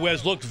 who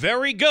has looked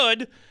very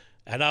good.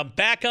 And I'm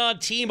back on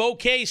Team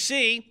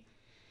OKC.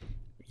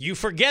 You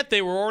forget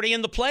they were already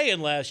in the play-in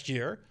last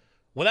year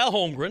without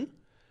Holmgren.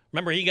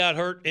 Remember, he got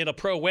hurt in a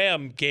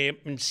Pro-Am game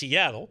in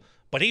Seattle.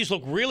 But he's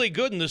looked really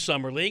good in the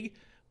Summer League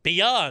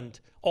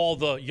beyond all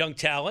the young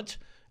talent.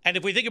 And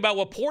if we think about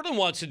what Portland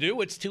wants to do,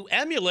 it's to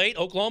emulate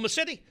Oklahoma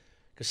City.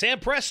 Because Sam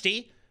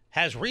Presti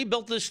has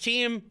rebuilt this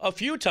team a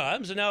few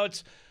times, and now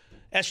it's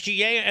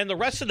SGA and the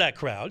rest of that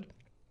crowd.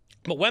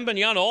 But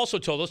Wembanyama also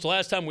told us the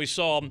last time we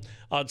saw him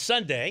on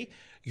Sunday,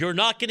 you're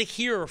not going to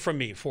hear from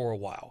me for a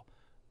while.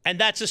 And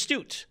that's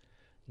astute.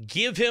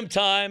 Give him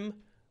time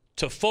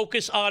to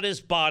focus on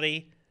his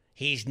body.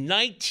 He's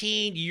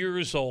 19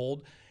 years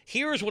old.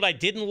 Here's what I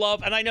didn't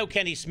love, and I know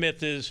Kenny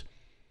Smith is,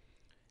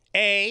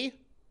 A,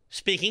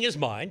 speaking his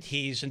mind.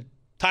 He's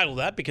entitled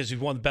to that because he's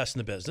one of the best in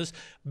the business.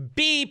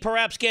 B,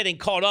 perhaps getting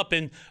caught up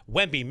in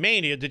Wemby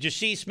mania. Did you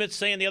see Smith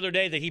saying the other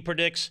day that he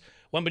predicts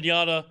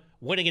Wembanyama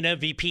winning an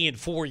MVP in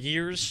 4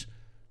 years?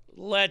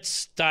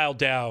 Let's dial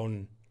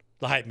down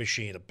the hype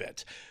machine a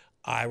bit.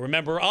 I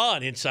remember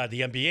on Inside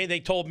the NBA,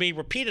 they told me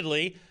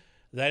repeatedly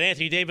that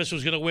Anthony Davis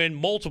was going to win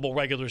multiple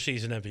regular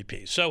season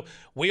MVPs. So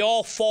we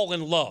all fall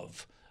in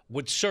love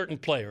with certain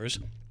players,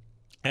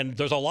 and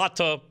there's a lot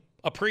to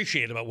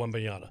appreciate about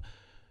Wembanyama.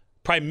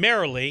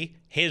 Primarily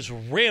his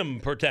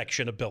rim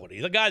protection ability.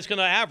 The guy's going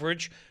to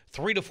average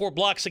 3 to 4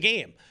 blocks a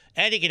game,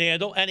 and he can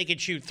handle, and he can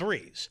shoot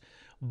threes.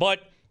 But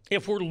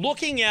if we're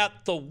looking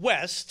at the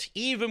West,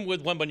 even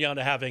with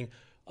Wembanyama having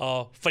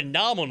a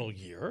phenomenal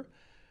year,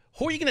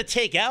 who are you going to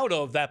take out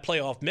of that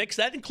playoff mix?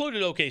 That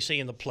included OKC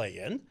in the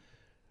play-in.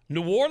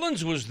 New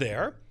Orleans was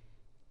there.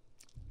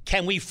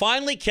 Can we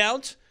finally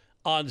count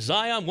on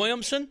Zion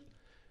Williamson?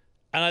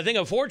 And I think,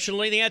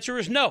 unfortunately, the answer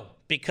is no,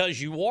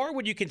 because you are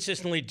what you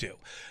consistently do.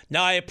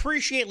 Now, I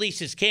appreciate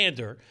Lisa's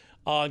candor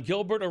on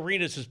Gilbert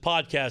Arenas'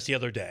 podcast the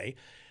other day.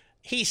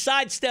 He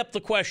sidestepped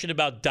the question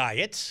about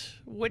diets,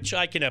 which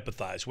I can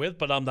empathize with,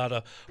 but I'm not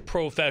a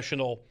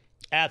professional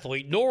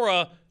athlete, nor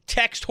a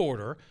text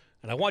hoarder.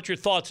 And I want your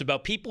thoughts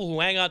about people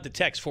who hang on to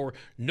text for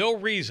no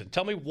reason.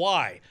 Tell me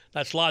why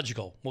that's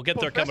logical. We'll get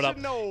there coming up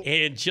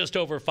in just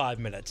over 5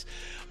 minutes.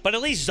 But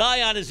at least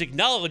Zion is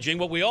acknowledging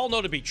what we all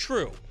know to be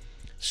true.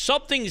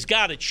 Something's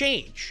got to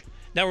change.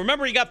 Now,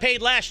 remember, he got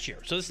paid last year,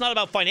 so this is not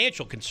about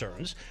financial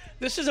concerns.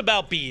 This is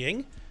about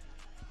being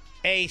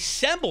a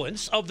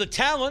semblance of the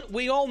talent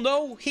we all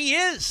know he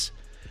is.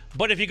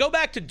 But if you go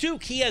back to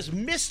Duke, he has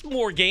missed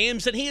more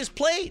games than he has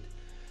played.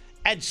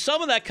 And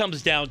some of that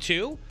comes down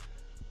to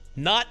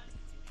not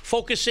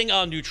focusing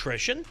on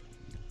nutrition.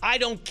 I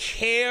don't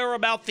care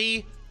about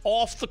the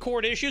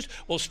off-the-court issues.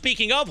 Well,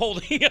 speaking of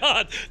holding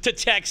on to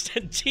text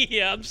and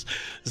DMs,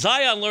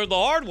 Zion learned the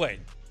hard way.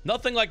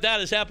 Nothing like that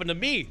has happened to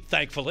me,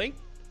 thankfully.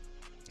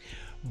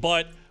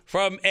 But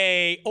from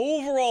a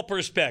overall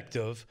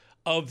perspective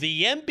of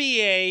the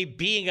NBA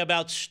being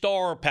about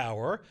star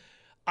power,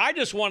 I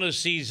just want to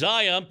see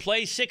Zion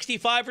play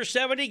 65 or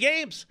 70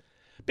 games.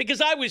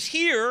 Because I was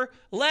here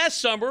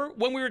last summer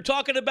when we were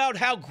talking about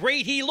how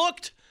great he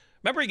looked.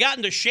 Remember, he got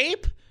into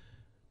shape?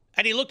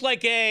 And he looked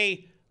like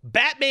a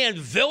Batman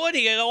villain.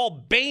 He got all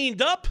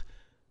baned up.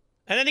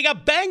 And then he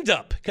got banged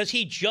up because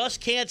he just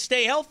can't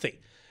stay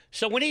healthy.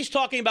 So when he's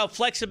talking about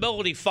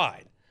flexibility,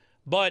 fine.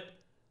 But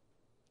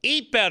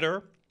eat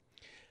better.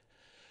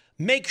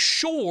 Make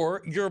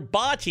sure your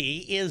body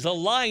is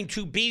aligned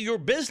to be your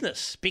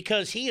business,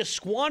 because he is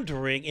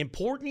squandering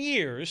important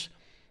years.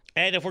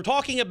 And if we're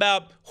talking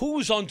about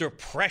who's under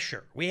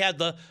pressure, we had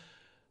the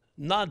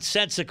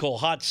nonsensical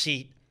hot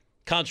seat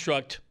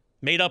construct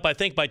made up, I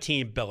think, by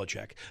Team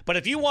Belichick. But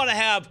if you want to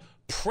have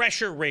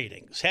pressure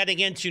ratings heading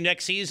into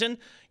next season,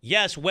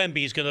 yes,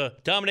 Wemby's going to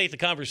dominate the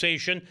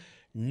conversation.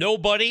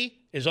 Nobody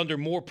is under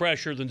more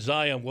pressure than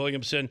Zion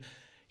Williamson.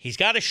 He's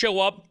got to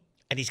show up,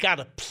 and he's got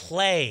to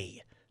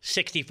play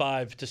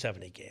 65 to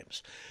 70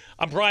 games.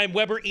 I'm Brian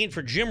Weber, in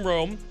for Jim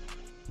Rome.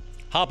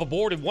 Hop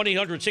aboard at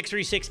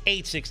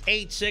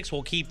 1-800-636-8686.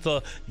 We'll keep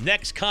the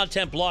next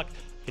content block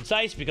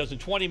concise, because in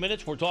 20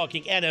 minutes we're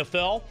talking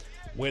NFL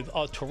with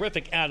a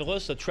terrific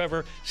analyst,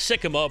 Trevor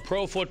Sikkema of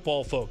Pro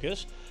Football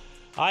Focus.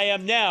 I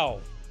am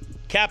now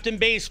Captain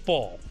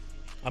Baseball.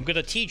 I'm going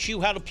to teach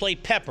you how to play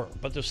Pepper,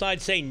 but the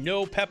signs say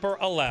no pepper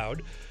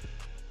allowed.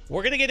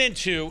 We're going to get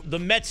into the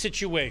Mets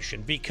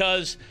situation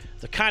because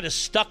they're kind of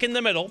stuck in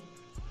the middle,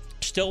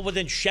 still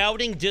within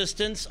shouting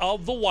distance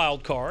of the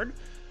wild card,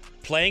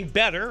 playing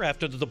better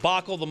after the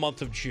debacle of the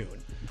month of June.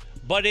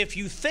 But if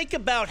you think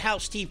about how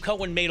Steve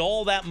Cohen made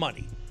all that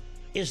money,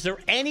 is there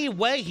any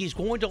way he's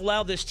going to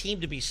allow this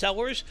team to be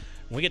sellers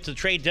when we get to the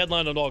trade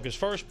deadline on August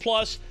 1st?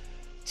 Plus,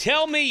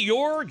 tell me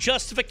your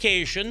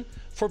justification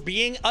for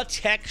being a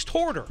text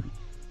hoarder.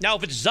 Now,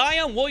 if it's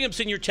Zion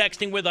Williamson you're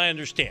texting with, I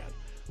understand.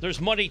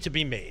 There's money to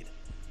be made.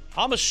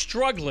 I'm a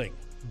struggling,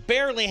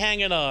 barely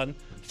hanging on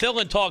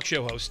fill-in talk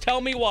show host. Tell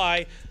me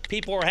why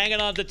people are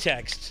hanging on to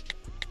texts.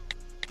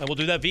 And we'll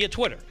do that via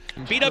Twitter.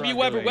 BW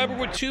Weber, Weber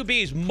with two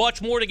B's.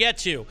 Much more to get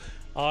to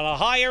on a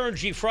High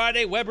Energy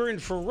Friday. Weber in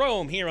for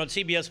Rome here on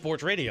CBS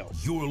Sports Radio.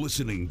 You're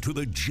listening to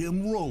The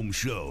Jim Rome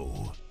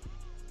Show.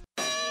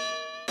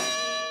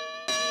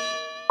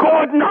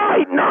 Good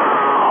night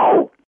now!